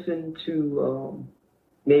listen to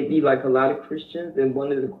maybe like a lot of Christians, and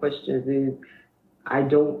one of the questions is, I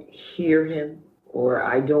don't hear him, or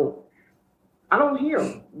I don't hear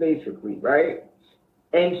him, basically, right?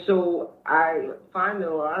 And so I find that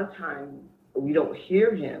a lot of times we don't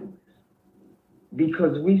hear him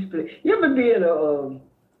because we split. You ever be in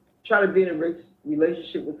try to be in a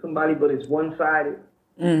relationship with somebody, but it's one-sided?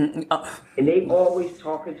 Mm-hmm. Oh. And they always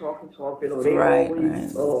talking, or they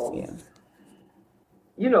always,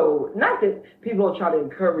 you know, not that people don't try to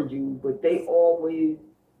encourage you, but they always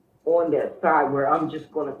on that side where I'm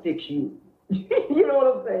just going to fix you. You know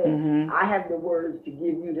what I'm saying? Mm-hmm. I have the words to give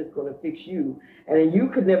you that's going to fix you. And then you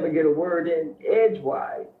could never get a word in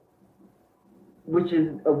edgewise, which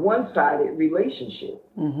is a one-sided relationship.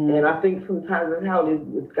 Mm-hmm. And I think sometimes that's how it is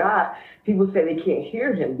with God. People say they can't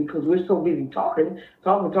hear him because we're so busy talking,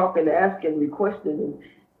 asking, requesting,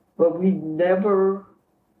 but we never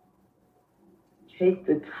take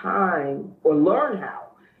the time or learn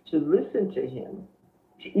how to listen to him,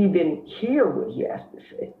 to even hear what he has to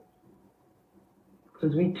say.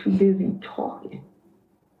 Because we're too busy talking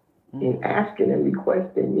and asking and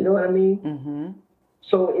requesting, you know what I mean? Mm-hmm.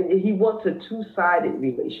 So he wants a two-sided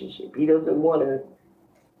relationship. He doesn't want a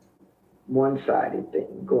one-sided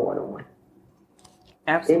thing going on.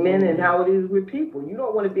 Absolutely. Amen. And how it is with people. You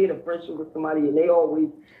don't want to be in a friendship with somebody and they always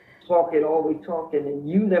talking, and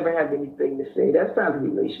you never have anything to say. That's not a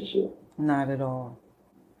relationship. Not at all.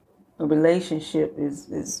 A relationship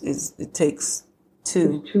is it takes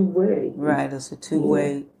two. It's two-way. Right. It's a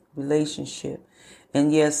two-way relationship.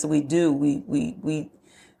 And yes, we do. We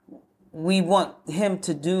want him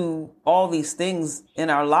to do all these things in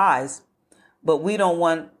our lives, but we don't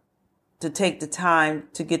want to take the time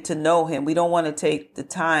to get to know him. We don't want to take the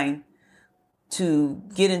time to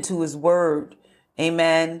get into his word.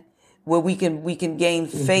 Amen. Where we can gain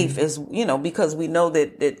faith, as you know, because we know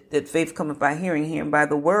that faith cometh by hearing by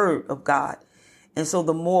the word of God. And so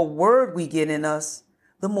the more word we get in us,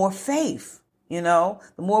 the more faith, you know,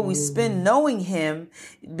 the more we spend knowing him,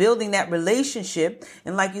 building that relationship.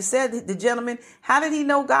 And like you said, the gentleman, how did he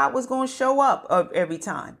know God was going to show up every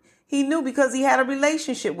time? He knew because he had a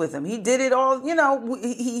relationship with him. He did it all, you know,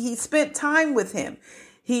 he spent time with him.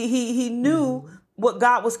 He knew what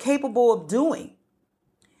God was capable of doing.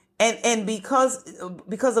 And because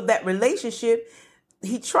of that relationship,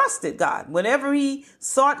 he trusted God. Whenever he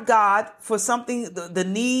sought God for something, the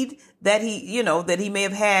need that he may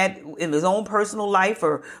have had in his own personal life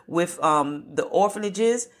or with the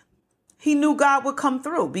orphanages, he knew God would come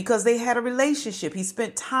through because they had a relationship. He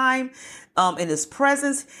spent time in his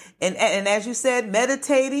presence. And as you said,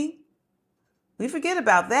 meditating. We forget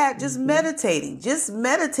about that. Just meditating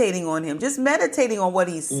on him, just meditating on what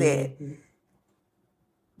he said. Mm-hmm.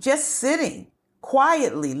 Just sitting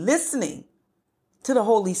quietly, listening to the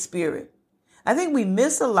Holy Spirit. I think we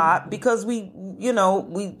miss a lot because we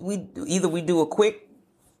do a quick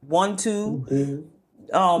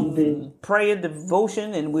 1-2 prayer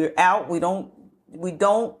devotion and we're out. We don't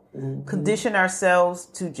condition ourselves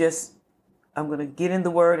to just, I'm going to get in the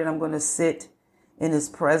word and I'm going to sit in his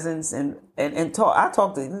presence and talk.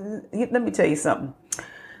 Let me tell you something.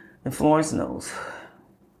 And Florence knows.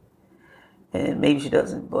 And maybe she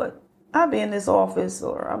doesn't, but I'll be in this office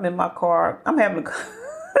or I'm in my car. I'm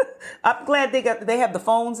glad they have the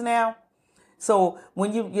phones now. So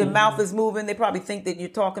when your mouth is moving, they probably think that you're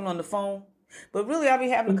talking on the phone. But really, I'll be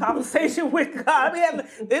having a conversation with God.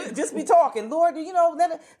 Just be talking. Lord, you know,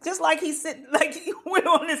 just like he went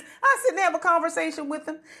on this. I sit and have a conversation with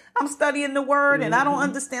him. I'm studying the word and I don't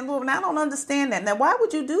understand, Lord, and I don't understand that. Now, why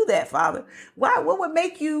would you do that, Father? What would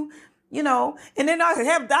make you... You know, and then I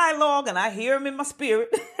have dialogue and I hear him in my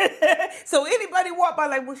spirit. So anybody walk by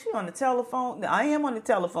like, well, she on the telephone. I am on the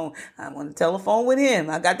telephone. I'm on the telephone with him.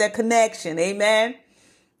 I got that connection. Amen.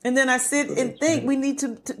 And then I sit and think we need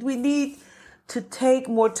to take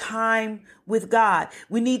more time with God.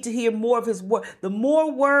 We need to hear more of his word. The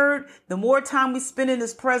more time we spend in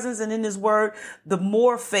his presence and in his word, the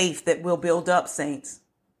more faith that will build up, saints.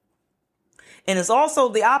 And it's also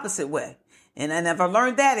the opposite way. And I've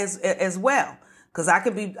learned that as well, because I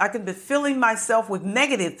could be filling myself with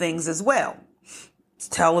negative things as well.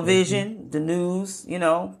 Television, the news, you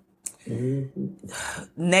know,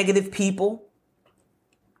 negative people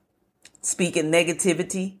speaking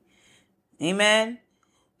negativity. Amen.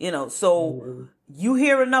 You know, so you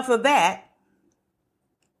hear enough of that.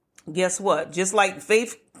 Guess what? Just like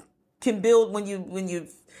faith can build when you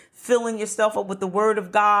filling yourself up with the word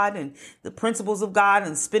of God and the principles of God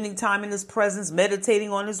and spending time in his presence,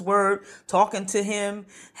 meditating on his word, talking to him,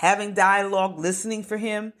 having dialogue, listening for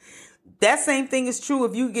him. That same thing is true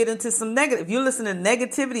if you get into some negative. If you're listening to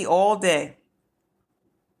negativity all day,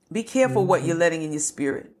 be careful what you're letting in your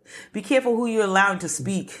spirit. Be careful who you're allowing to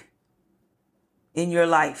speak in your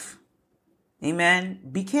life. Amen.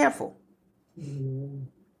 Be careful.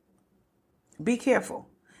 Be careful,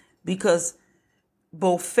 because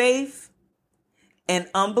both faith and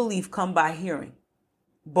unbelief come by hearing.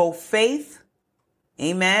 Both faith,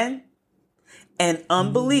 amen, and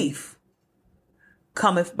unbelief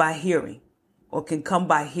cometh by hearing, or can come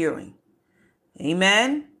by hearing.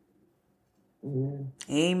 Amen.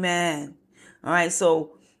 Amen. All right.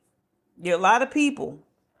 So there are a lot of people,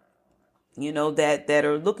 that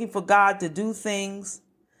are looking for God to do things,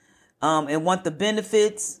 and want the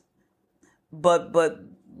benefits,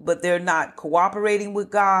 but they're not cooperating with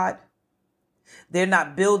God. They're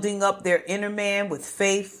not building up their inner man with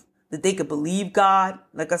faith that they could believe God.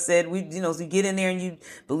 Like I said, you get in there and you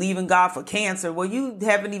believe in God for cancer. Well, you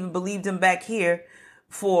haven't even believed him back here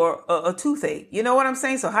for a toothache. You know what I'm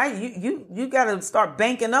saying? So how you got to start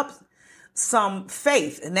banking up some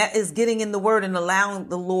faith, and that is getting in the word and allowing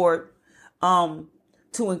the Lord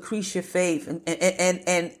to increase your faith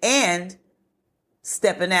and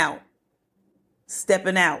stepping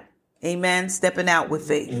out. Amen. Stepping out with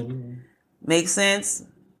faith. Make sense?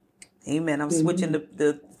 Amen. I'm switching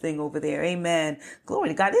the thing over there. Amen. Glory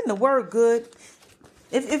to God. Isn't the word good?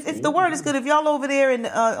 If the word is good, if y'all over there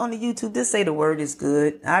on the YouTube, just say the word is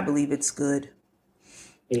good. I believe it's good.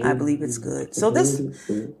 I believe it's good. So this,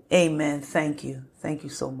 amen. Thank you. Thank you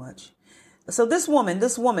so much. So this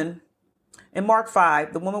woman in Mark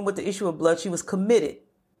 5, the woman with the issue of blood, she was committed.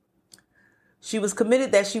 She was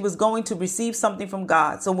committed that she was going to receive something from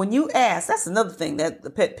God. So when you ask, that's another thing, that the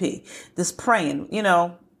pet peeve, this praying,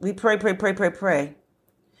 we pray.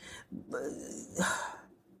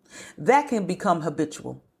 That can become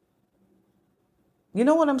habitual. You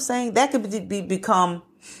know what I'm saying? That could become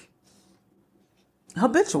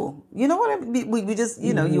habitual. You know what I mean? We just,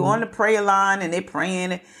 you're on the prayer line and they're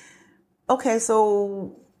praying. Okay,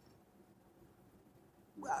 so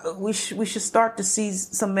we should start to see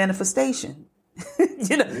some manifestation.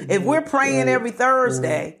 If we're praying every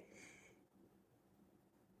Thursday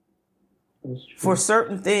for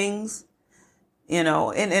certain things, and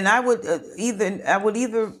I would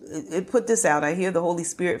either put this out. I hear the Holy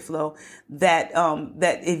Spirit flow that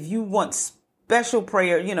if you want special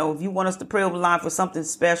prayer, if you want us to pray over the line for something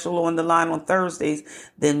special on the line on Thursdays,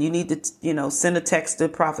 then you need to, send a text to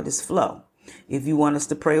Prophetess Flow if you want us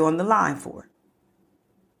to pray on the line for it.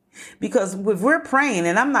 Because if we're praying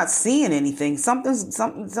and I'm not seeing anything,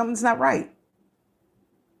 something's not right.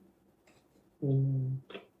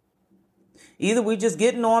 Either we're just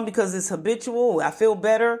getting on because it's habitual. I feel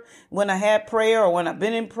better when I had prayer or when I've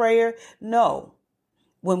been in prayer. No.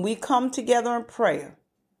 When we come together in prayer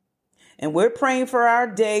and we're praying for our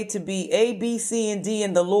day to be A, B, C, and D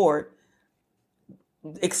in the Lord,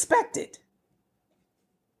 expect it.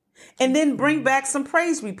 And then bring back some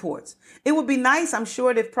praise reports. It would be nice, I'm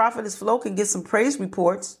sure, if Prophetess Flo can get some praise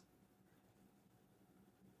reports.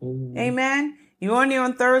 Amen. You're on there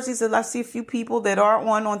on Thursdays, and I see a few people that are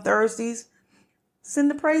on Thursdays.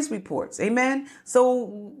 Send the praise reports. Amen.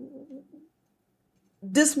 So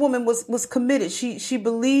this woman was committed. She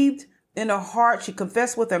believed in her heart. She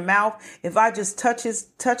confessed with her mouth. If I just touch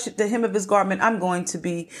the hem of his garment, I'm going to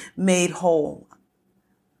be made whole.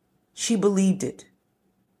 She believed it.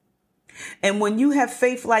 And when you have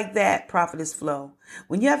faith like that, Prophetess Flo,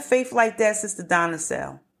 when you have faith like that, Sister Donna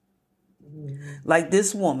Sell, like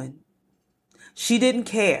this woman, she didn't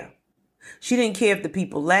care. She didn't care if the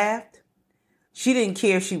people laughed. She didn't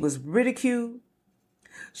care if she was ridiculed.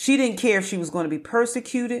 She didn't care if she was going to be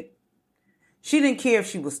persecuted. She didn't care if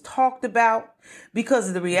she was talked about,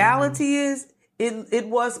 because the reality is it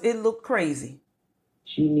looked crazy.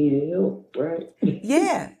 She needed help, right?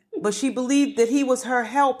 Yeah. But she believed that he was her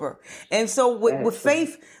helper. And so with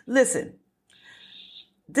faith, listen,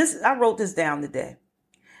 I wrote this down today.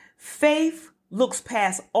 Faith looks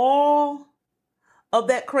past all of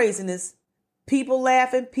that craziness, people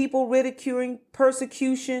laughing, people ridiculing,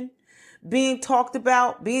 persecution, being talked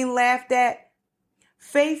about, being laughed at.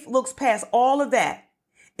 Faith looks past all of that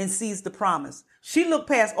and sees the promise. She looked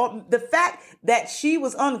past the fact that she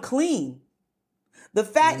was unclean. The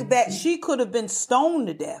fact that she could have been stoned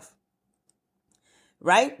to death,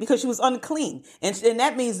 right? Because she was unclean. And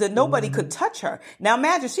that means that nobody could touch her. Now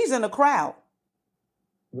imagine she's in a crowd.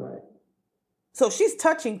 Right. So she's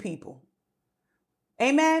touching people.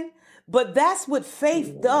 Amen. But that's what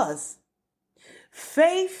faith does.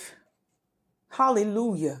 Faith.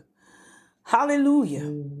 Hallelujah.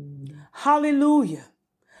 Hallelujah. Hallelujah.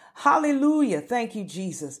 Hallelujah. Thank you,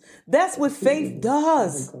 Jesus. That's what faith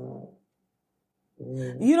does.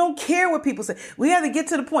 You don't care what people say. We have to get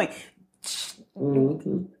to the point.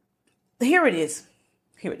 Here it is.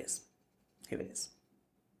 Here it is. Here it is.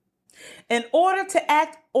 In order to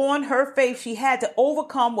act on her faith, she had to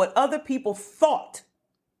overcome what other people thought.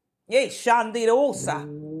 Yay,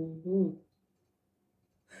 Shandidosa.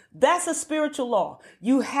 That's a spiritual law.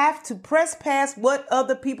 You have to press past what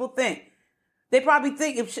other people think. They probably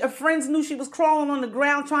think if her friends knew she was crawling on the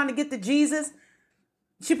ground trying to get to Jesus,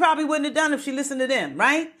 she probably wouldn't have done it if she listened to them,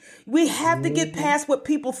 right? We have to get past what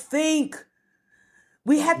people think.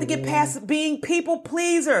 We have to get past being people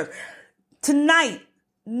pleasers. Tonight,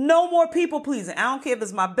 no more people pleasing. I don't care if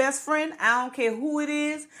it's my best friend. I don't care who it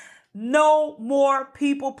is. No more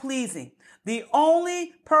people pleasing. The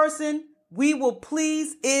only person we will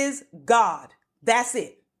please is God. That's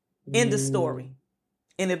it. End of story.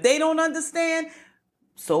 And if they don't understand,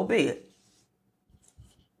 so be it.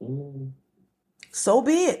 So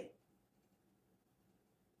be it.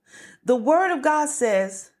 The word of God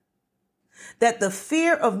says that the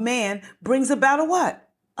fear of man brings about a what?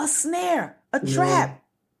 A snare, a trap.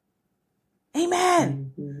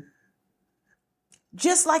 Amen.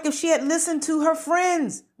 Just like if she had listened to her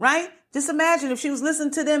friends, right? Just imagine if she was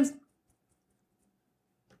listening to them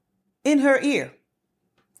in her ear.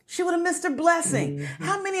 She would have missed her blessing.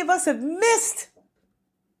 How many of us have missed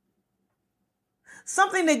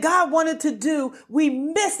something that God wanted to do? We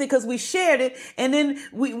missed it because we shared it. And then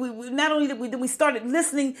we not only did we started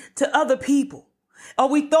listening to other people. Or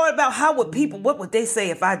we thought about what would they say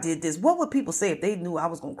if I did this? What would people say if they knew I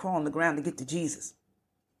was going to crawl on the ground to get to Jesus?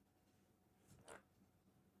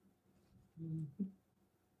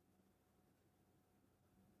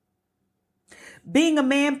 Being a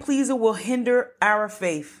man pleaser will hinder our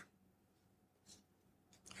faith.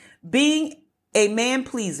 Being a man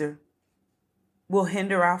pleaser will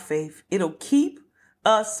hinder our faith. It'll keep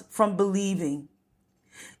us from believing.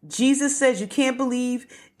 Jesus says you can't believe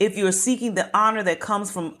if you're seeking the honor that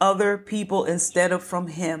comes from other people instead of from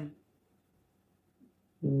him.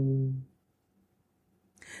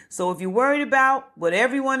 So if you're worried about what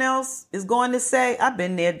everyone else is going to say, I've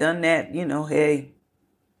been there, done that, hey.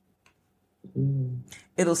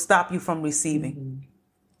 It'll stop you from receiving.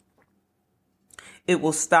 It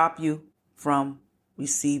will stop you from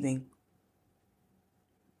receiving.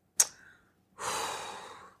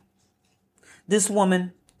 This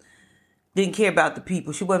woman didn't care about the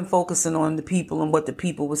people. She wasn't focusing on the people and what the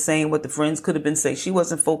people were saying, what the friends could have been saying. She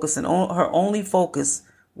wasn't focusing on, her only focus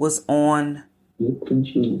was on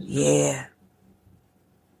Jesus. Yeah.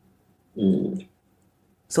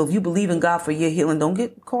 So if you believe in God for your healing, don't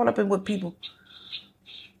get caught up in what people.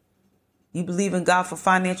 You believe in God for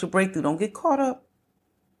financial breakthrough, don't get caught up.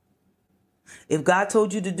 If God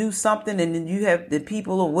told you to do something and then you have the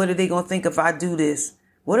people, or what are they going to think if I do this?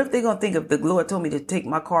 What if they're going to think if the Lord told me to take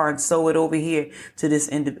my car and sew it over here to this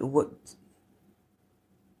individual?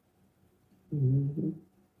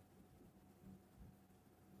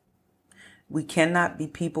 We cannot be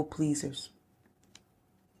people pleasers.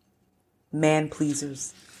 Man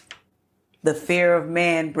pleasers. The fear of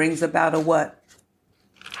man brings about a what?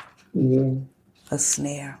 A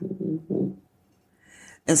snare.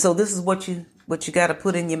 And so this is what you got to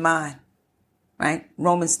put in your mind, right?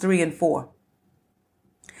 Romans 3:4.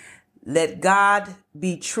 Let God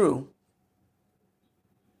be true,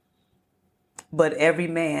 but every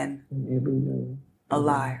man a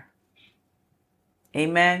liar.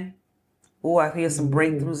 Amen. Oh, I hear some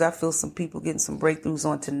breakthroughs. I feel some people getting some breakthroughs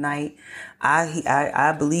on tonight.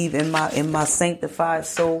 I believe in my sanctified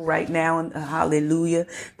soul right now. And hallelujah.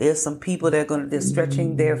 There's some people they're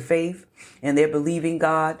stretching their faith and they're believing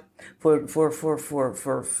God for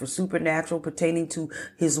supernatural pertaining to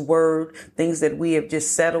his word, things that we have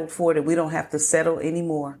just settled for that we don't have to settle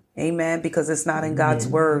anymore. Amen. Because it's not in God's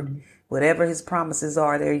word. Whatever his promises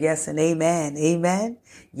are, they're yes and amen. Amen.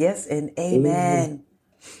 Yes and amen.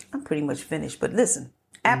 I'm pretty much finished, but listen,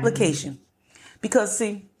 application, because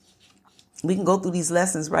see, we can go through these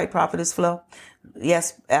lessons, right? Prophetess Flo.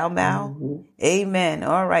 Yes. Al Mal. Amen.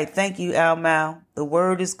 All right. Thank you, Al Mal. The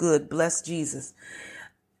word is good. Bless Jesus.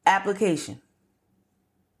 Application.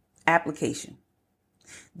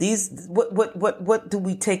 These, what do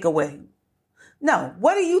we take away? No.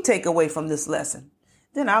 What do you take away from this lesson?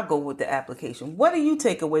 Then I'll go with the application. What do you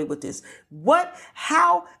take away with this?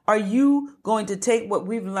 How are you going to take what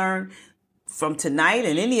we've learned from tonight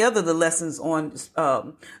and any other of the lessons on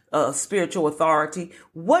spiritual authority,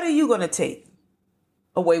 what are you going to take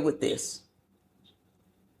away with this?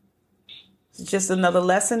 It's just another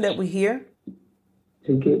lesson that we hear.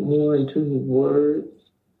 To get more into his word.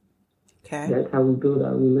 Okay. That's how we build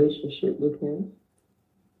our relationship with him.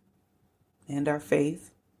 And our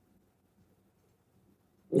faith.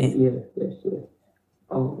 Yes.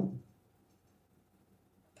 I'm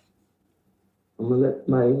going to let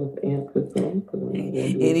somebody else answer some.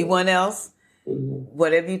 Anyone else? Mm-hmm.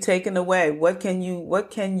 What have you taken away?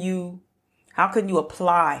 How can you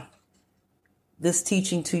apply this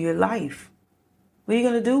teaching to your life? What are you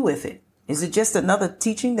going to do with it? Is it just another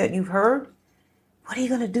teaching that you've heard? What are you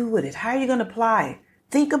going to do with it? How are you going to apply it?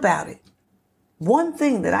 Think about it. One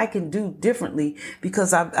thing that I can do differently,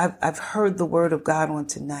 because I've heard the word of God on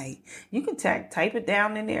tonight. You can type it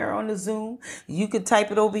down in there on the Zoom. You can type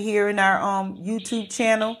it over here in our YouTube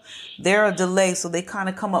channel. There are delays, so they kind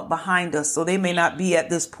of come up behind us. So they may not be at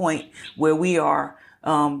this point where we are,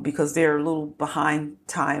 because they're a little behind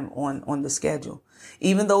time on the schedule.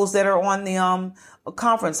 Even those that are on the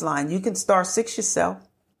conference line, you can star 6 yourself.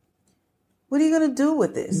 What are you going to do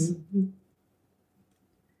with this? Mm-hmm.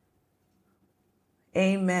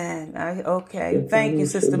 Amen. Okay. Thank you,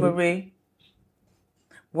 Sister Marie.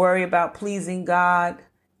 Worry about pleasing God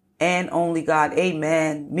and only God.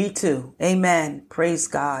 Amen. Me too. Amen. Praise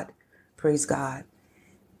God. Praise God.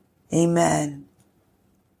 Amen.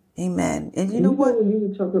 Amen. And you know what? When you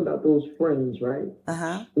were talking about those friends, right?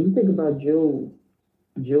 Uh-huh. When you think about Job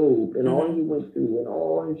and all he went through and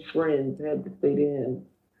all his friends had to say to him,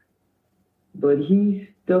 but he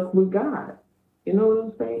stuck with God. You know what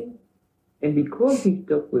I'm saying? And because he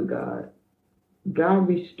stuck with God, God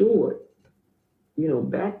restored,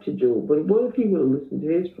 back to Job. But what if he would have listened to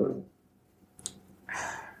his friends?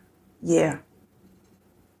 Yeah.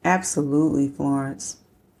 Absolutely, Florence.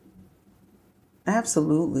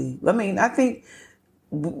 Absolutely. I mean, I think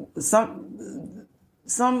some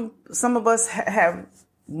of us have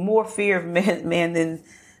more fear of man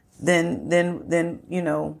than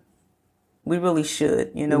we really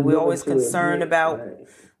should. We're always concerned about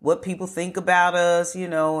what people think about us,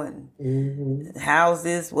 and how's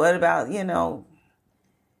this, what about, and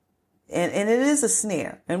it is a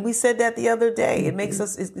snare. And we said that the other day. It makes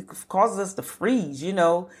us, it causes us to freeze,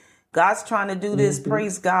 God's trying to do this.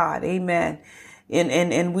 Praise God. Amen.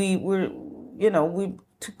 And we're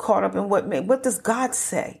too caught up in what does God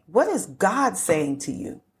say? What is God saying to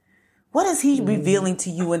you? What is he revealing to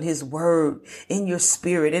you in his word, in your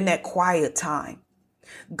spirit, in that quiet time?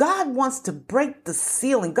 God wants to break the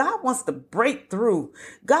ceiling. God wants to break through.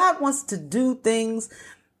 God wants to do things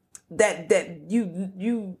that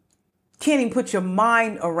you can't even put your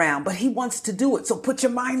mind around, but he wants to do it. So put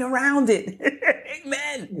your mind around it.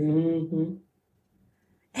 Amen. Mm-hmm.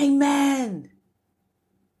 Amen.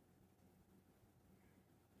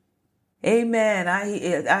 Amen.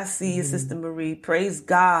 I see you, Sister Marie. Praise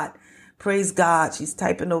God. Praise God. She's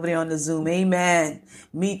typing over there on the Zoom. Amen.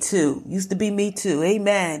 Me too. Used to be me too.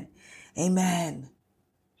 Amen. Amen.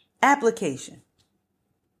 Application.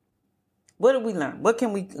 What did we learn? What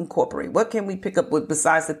can we incorporate? What can we pick up with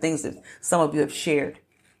besides the things that some of you have shared?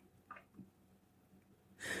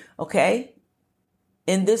 Okay.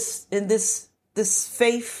 In this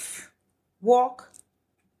faith walk,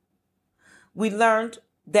 we learned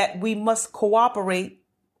that we must cooperate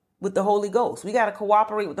with the Holy Ghost. We got to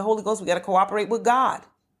cooperate with the Holy Ghost. We got to cooperate with God.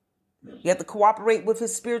 We have to cooperate with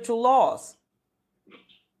his spiritual laws.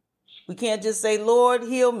 We can't just say, Lord,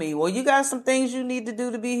 heal me. Well, you got some things you need to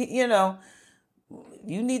do to be,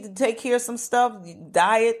 you need to take care of some stuff,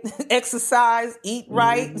 diet, exercise, eat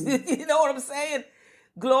right. You know what I'm saying?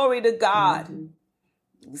 Glory to God.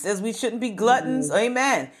 He says we shouldn't be gluttons.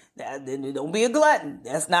 Amen. Don't be a glutton.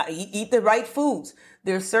 That's not, eat the right foods.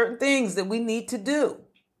 There's certain things that we need to do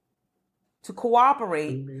to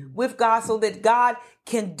cooperate with God so that God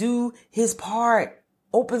can do his part.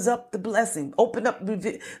 Opens up the blessing,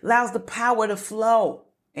 allows the power to flow.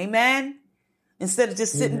 Amen. Instead of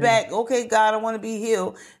just sitting back, okay, God, I want to be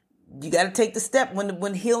healed. You got to take the step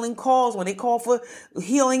when healing calls, when they call for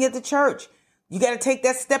healing at the church. You got to take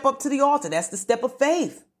that step up to the altar. That's the step of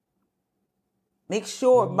faith. Make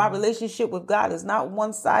sure my relationship with God is not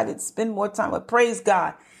one-sided. Spend more time with praise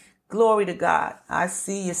God. Glory to God. I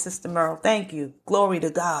see you, Sister Merle. Thank you. Glory to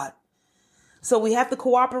God. So we have to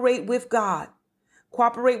cooperate with God.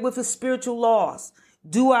 Cooperate with his spiritual laws.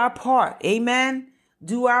 Do our part. Amen.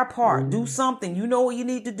 Do our part. Do something. You know what you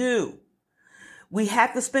need to do. We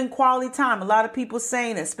have to spend quality time. A lot of people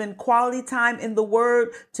saying that. Spend quality time in the word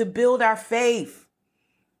to build our faith.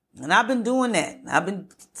 And I've been doing that. I've been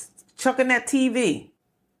chucking that TV.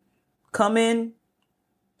 Come in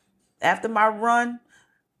after my run,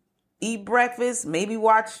 eat breakfast, maybe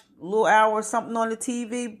watch a little hour or something on the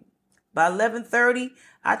TV. By 11:30,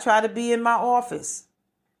 I try to be in my office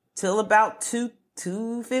till about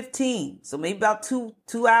 2:15. So maybe about 2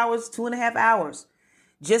 hours, 2.5 hours.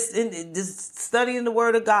 Just studying the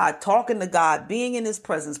word of God, talking to God, being in his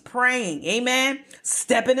presence, praying. Amen.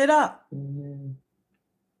 Stepping it up. Mm-hmm.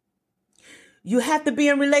 You have to be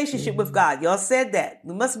in relationship with God. Y'all said that.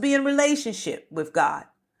 We must be in relationship with God.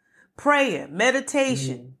 Prayer,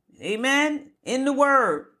 meditation. Amen. In the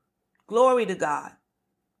word. Glory to God.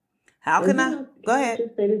 How can I? Go ahead.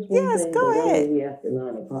 Just say this one yes, thing, go ahead. We after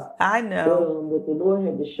 9 o'clock. I know. But what the Lord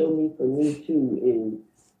had to show me for me too is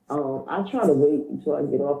I try to wait until I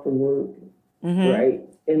get off of work, right?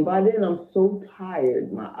 And by then I'm so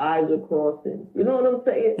tired, my eyes are crossing. You know what I'm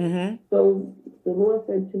saying? Mm-hmm. So the Lord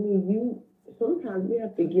said to me, sometimes you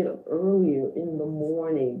have to get up earlier in the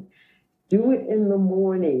morning. Do it in the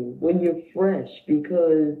morning when you're fresh,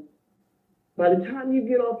 because by the time you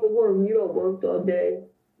get off of work, you don't work all day.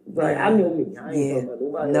 Right? I know me. I ain't talking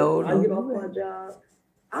about nobody else. I get off my job.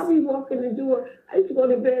 I'll be walking the door. I used to go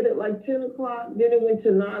to bed at like 10 o'clock. Then it went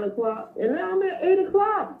to 9 o'clock. And now I'm at 8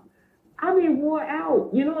 o'clock. I be wore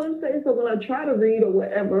out. You know what I'm saying? So when I try to read or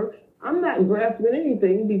whatever, I'm not grasping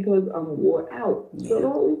anything because I'm wore out. Yeah. So the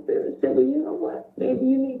Holy Spirit said, well, you know what? Maybe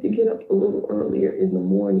you need to get up a little earlier in the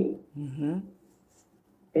morning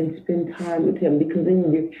and spend time with him, because then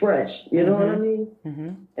you get fresh. You know what I mean?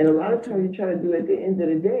 And a lot of times you try to do it at the end of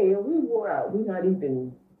the day, and we wore out. We're not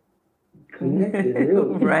even connected,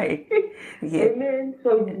 really. Right. Yeah. Amen.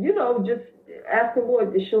 So, just ask the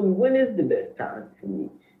Lord to show me when is the best time for me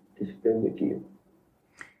to spend with you.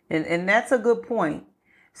 And that's a good point.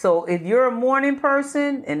 So if you're a morning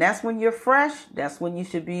person and that's when you're fresh, that's when you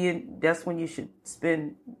should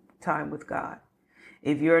spend time with God.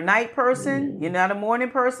 If you're a night person, you're not a morning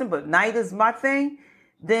person, but night is my thing,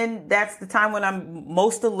 then that's the time when I'm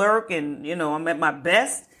most alert and, I'm at my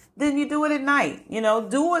best. Then you do it at night.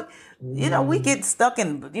 Do it. We get stuck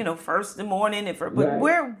in, first in the morning. But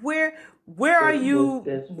where are you?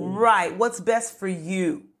 Right. What's best for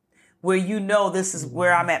you? Where this is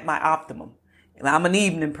where I'm at my optimum. And I'm an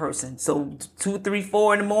evening person. So 2, 3,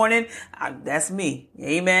 4 in the morning, that's me.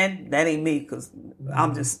 Amen. That ain't me, because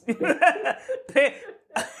I'm just...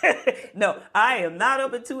 No, I am not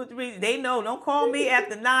up at 2 or 3. They know. Don't call me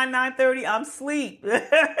after 9:30. I'm asleep.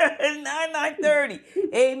 9:30.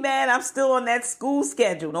 Amen. I'm still on that school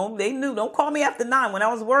schedule. Don't call me after 9. When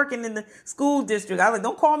I was working in the school district, I was like,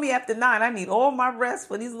 don't call me after 9. I need all my rest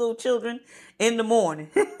for these little children in the morning.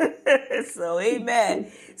 So,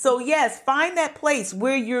 amen. So, yes, find that place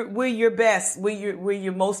where you're best, where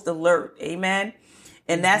you're most alert. Amen.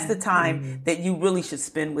 And that's the time that you really should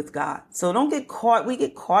spend with God. So don't get caught.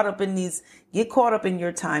 Get caught up in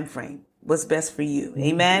your time frame. What's best for you.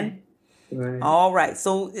 Amen. Right. All right.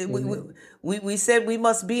 So we said we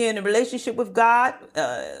must be in a relationship with God,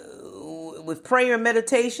 with prayer and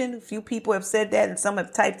meditation. A few people have said that, and some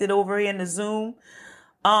have typed it over here in the Zoom.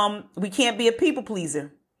 We can't be a people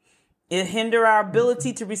pleaser. It hinder our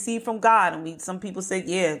ability to receive from God. And some people say,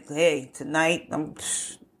 hey, tonight I'm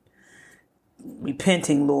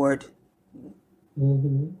repenting, Lord,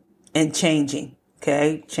 and changing.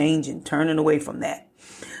 Okay, changing, turning away from that.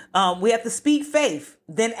 We have to speak faith,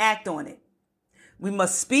 then act on it. We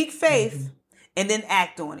must speak faith and then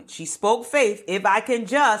act on it. She spoke faith. If I can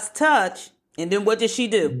just touch, and then what did she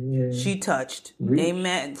do? Yeah. She touched. Reach.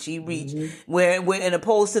 Amen. She reached. Where in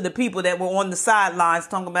opposed to the people that were on the sidelines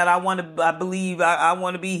talking about, I want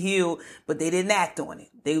to be healed, but they didn't act on it.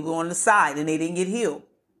 They were on the side and they didn't get healed.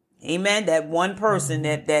 Amen. That one person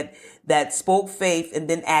that spoke faith and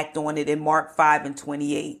then act on it in Mark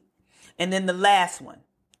 5:28. And then the last one,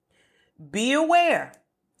 be aware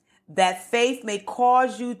that faith may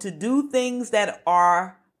cause you to do things that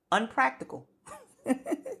are unpractical.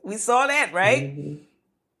 We saw that, right?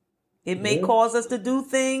 It may cause us to do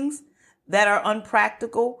things that are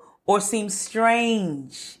unpractical or seem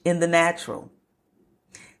strange in the natural.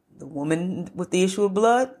 The woman with the issue of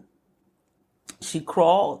blood, she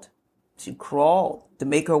crawled to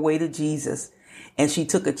make her way to Jesus. And she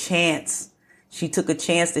took a chance. She took a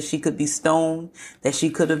chance that she could be stoned, that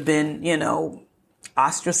she could have been,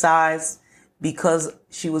 ostracized because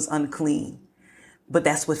she was unclean. But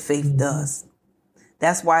that's what faith does.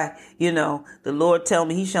 That's why, the Lord telling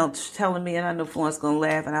me, He's telling me, and I know Florence going to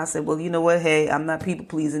laugh. And I said, well, you know what? Hey, I'm not people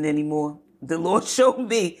pleasing anymore. The Lord showed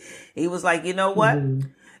me. He was like, you know what?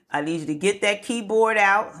 I need you to get that keyboard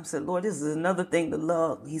out. I said, Lord, this is another thing to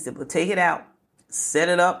love. He said, well, take it out. set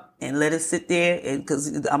it up and let it sit there, and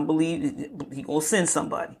because I believe he gonna send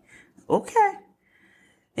somebody. Okay.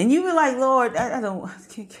 And you be like, Lord, I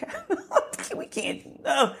can't, we can't.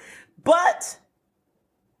 No. But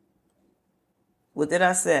what did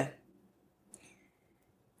I say?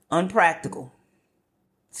 Unpractical,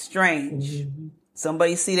 strange.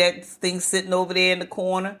 Somebody see that thing sitting over there in the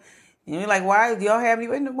corner, and you're like, why do y'all have me?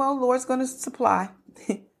 Well, Lord's going to supply.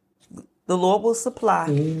 The Lord will supply.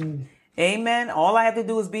 Amen. All I have to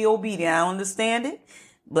do is be obedient. I don't understand it,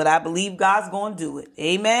 but I believe God's going to do it.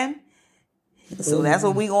 Amen. So that's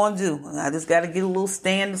what we going to do. I just got to get a little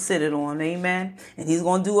stand to sit it on. Amen. And he's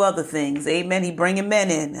going to do other things. Amen. He's bringing men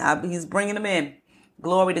in. He's bringing them in.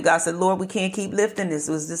 Glory to God. I said, Lord, we can't keep lifting this.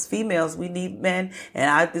 It was just females. We need men. And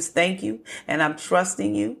I just thank you. And I'm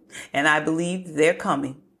trusting you. And I believe they're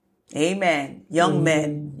coming. Amen. Young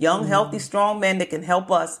men, young, healthy, strong men that can help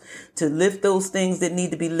us to lift those things that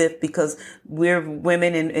need to be lifted, because we're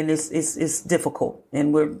women and it's difficult.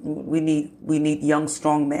 And we need young,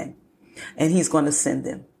 strong men. And he's going to send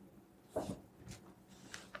them.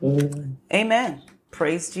 Amen.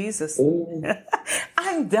 Praise Jesus.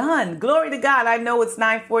 I'm done. Glory to God. I know it's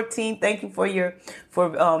 9:14. Thank you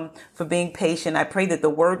for being patient. I pray that the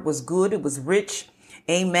word was good. It was rich.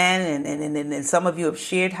 Amen. And some of you have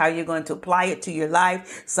shared how you're going to apply it to your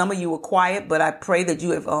life. Some of you were quiet, but I pray that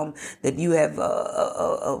you have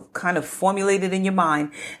kind of formulated in your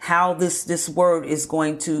mind how this word is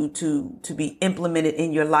going to be implemented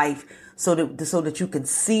in your life, so that you can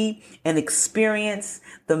see and experience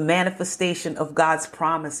the manifestation of God's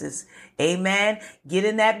promises. Amen. Get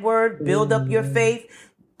in that word, build up your faith,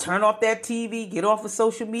 turn off that TV, get off of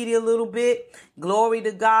social media a little bit. Glory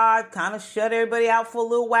to God. Kind of shut everybody out for a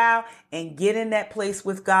little while and get in that place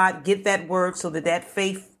with God. Get that word so that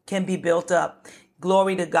faith can be built up.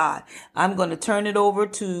 Glory to God. I'm going to turn it over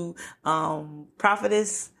to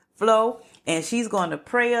Prophetess Flo, and she's going to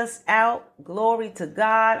pray us out. Glory to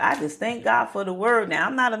God. I just thank God for the word. Now,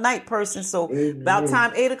 I'm not a night person, so about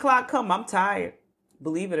time 8 o'clock come, I'm tired.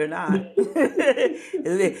 Believe it or not.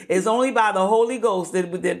 It's only by the Holy Ghost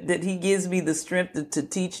that he gives me the strength to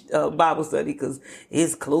teach Bible study, because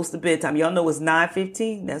it's close to bedtime. Y'all know it's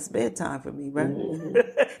 9:15. That's bedtime for me, right?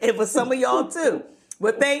 And for some of y'all too.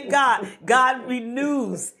 But thank God, God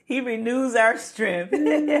renews. He renews our strength.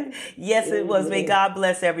 Yes, it was. May God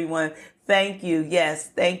bless everyone. Thank you. Yes,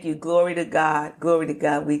 thank you. Glory to God. Glory to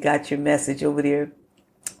God. We got your message over there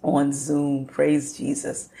on Zoom. Praise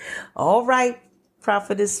Jesus. All right,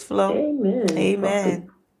 Prophetess Flo. Amen. Amen.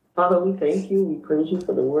 Father, we thank you. We praise you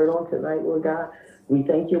for the word on tonight, Lord God. We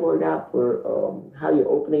thank you, Lord God, for how you're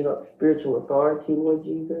opening up spiritual authority, Lord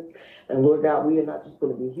Jesus. And Lord God, we are not just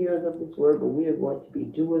going to be hearers of this word, but we are going to be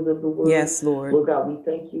doers of the word. Yes, Lord. Lord God, we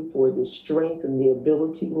thank you for the strength and the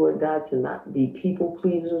ability, Lord God, to not be people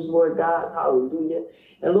pleasers, Lord God. Hallelujah.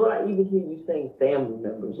 And Lord, I even hear you saying family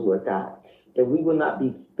members, Lord God, that we will not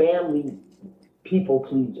be family people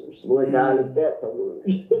pleasers, Lord God, if that's a word.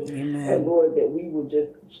 And Lord, that we will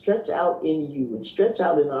just stretch out in you and stretch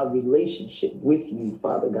out in our relationship with you,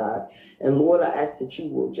 Father God. And Lord, I ask that you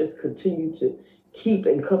will just continue to keep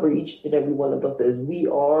and cover each and every one of us as we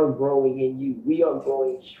are growing in you. We are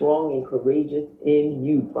growing strong and courageous in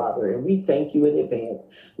you, Father. And we thank you in advance.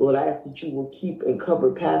 Lord, I ask that you will keep and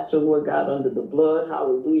cover Pastor, Lord God, under the blood.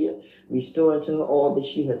 Hallelujah. Restore unto her all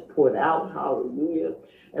that she has poured out. Hallelujah.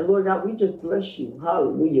 And Lord God, we just bless you.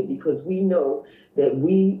 Hallelujah. Because we know that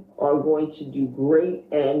we are going to do great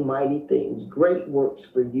and mighty things, great works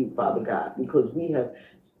for you, Father God, because we have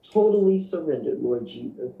totally surrendered, Lord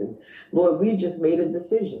Jesus. And Lord, we just made a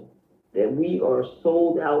decision that we are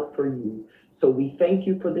sold out for you. So we thank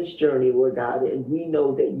you for this journey, Lord God, and we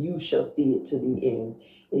know that you shall see it to the end.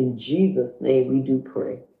 In Jesus' name we do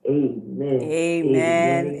pray. Amen.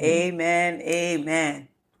 Amen. Amen. Amen.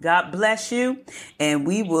 God bless you. And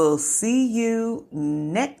we will see you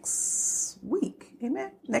next week.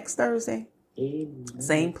 Amen. Next Thursday. Amen.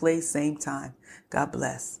 Same place, same time. God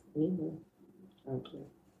bless. Amen. Okay.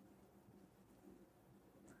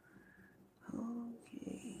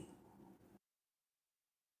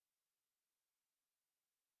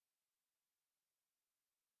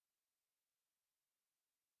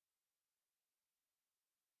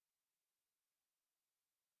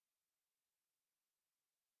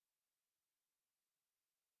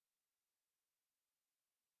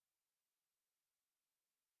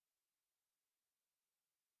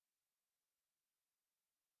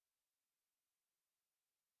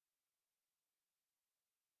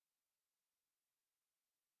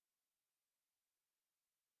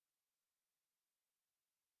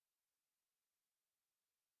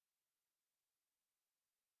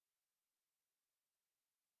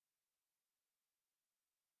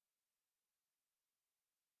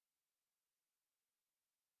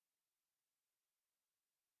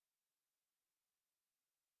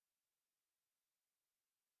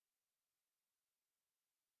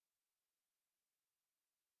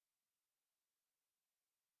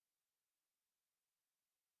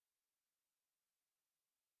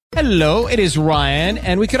 Hello, it is Ryan,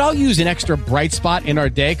 and we could all use an extra bright spot in our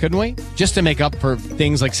day, couldn't we? Just to make up for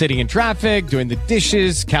things like sitting in traffic, doing the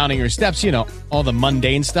dishes, counting your steps, you know, all the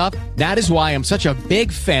mundane stuff. That is why I'm such a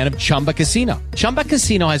big fan of Chumba Casino. Chumba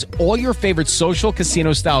Casino has all your favorite social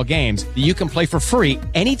casino-style games that you can play for free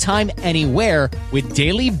anytime, anywhere with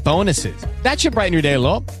daily bonuses. That should brighten your day a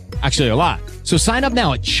little. Actually, a lot. So sign up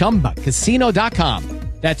now at ChumbaCasino.com.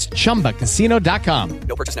 That's ChumbaCasino.com.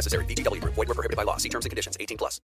 No purchase necessary. VGW Group. Void where prohibited by law. See terms and conditions. 18+.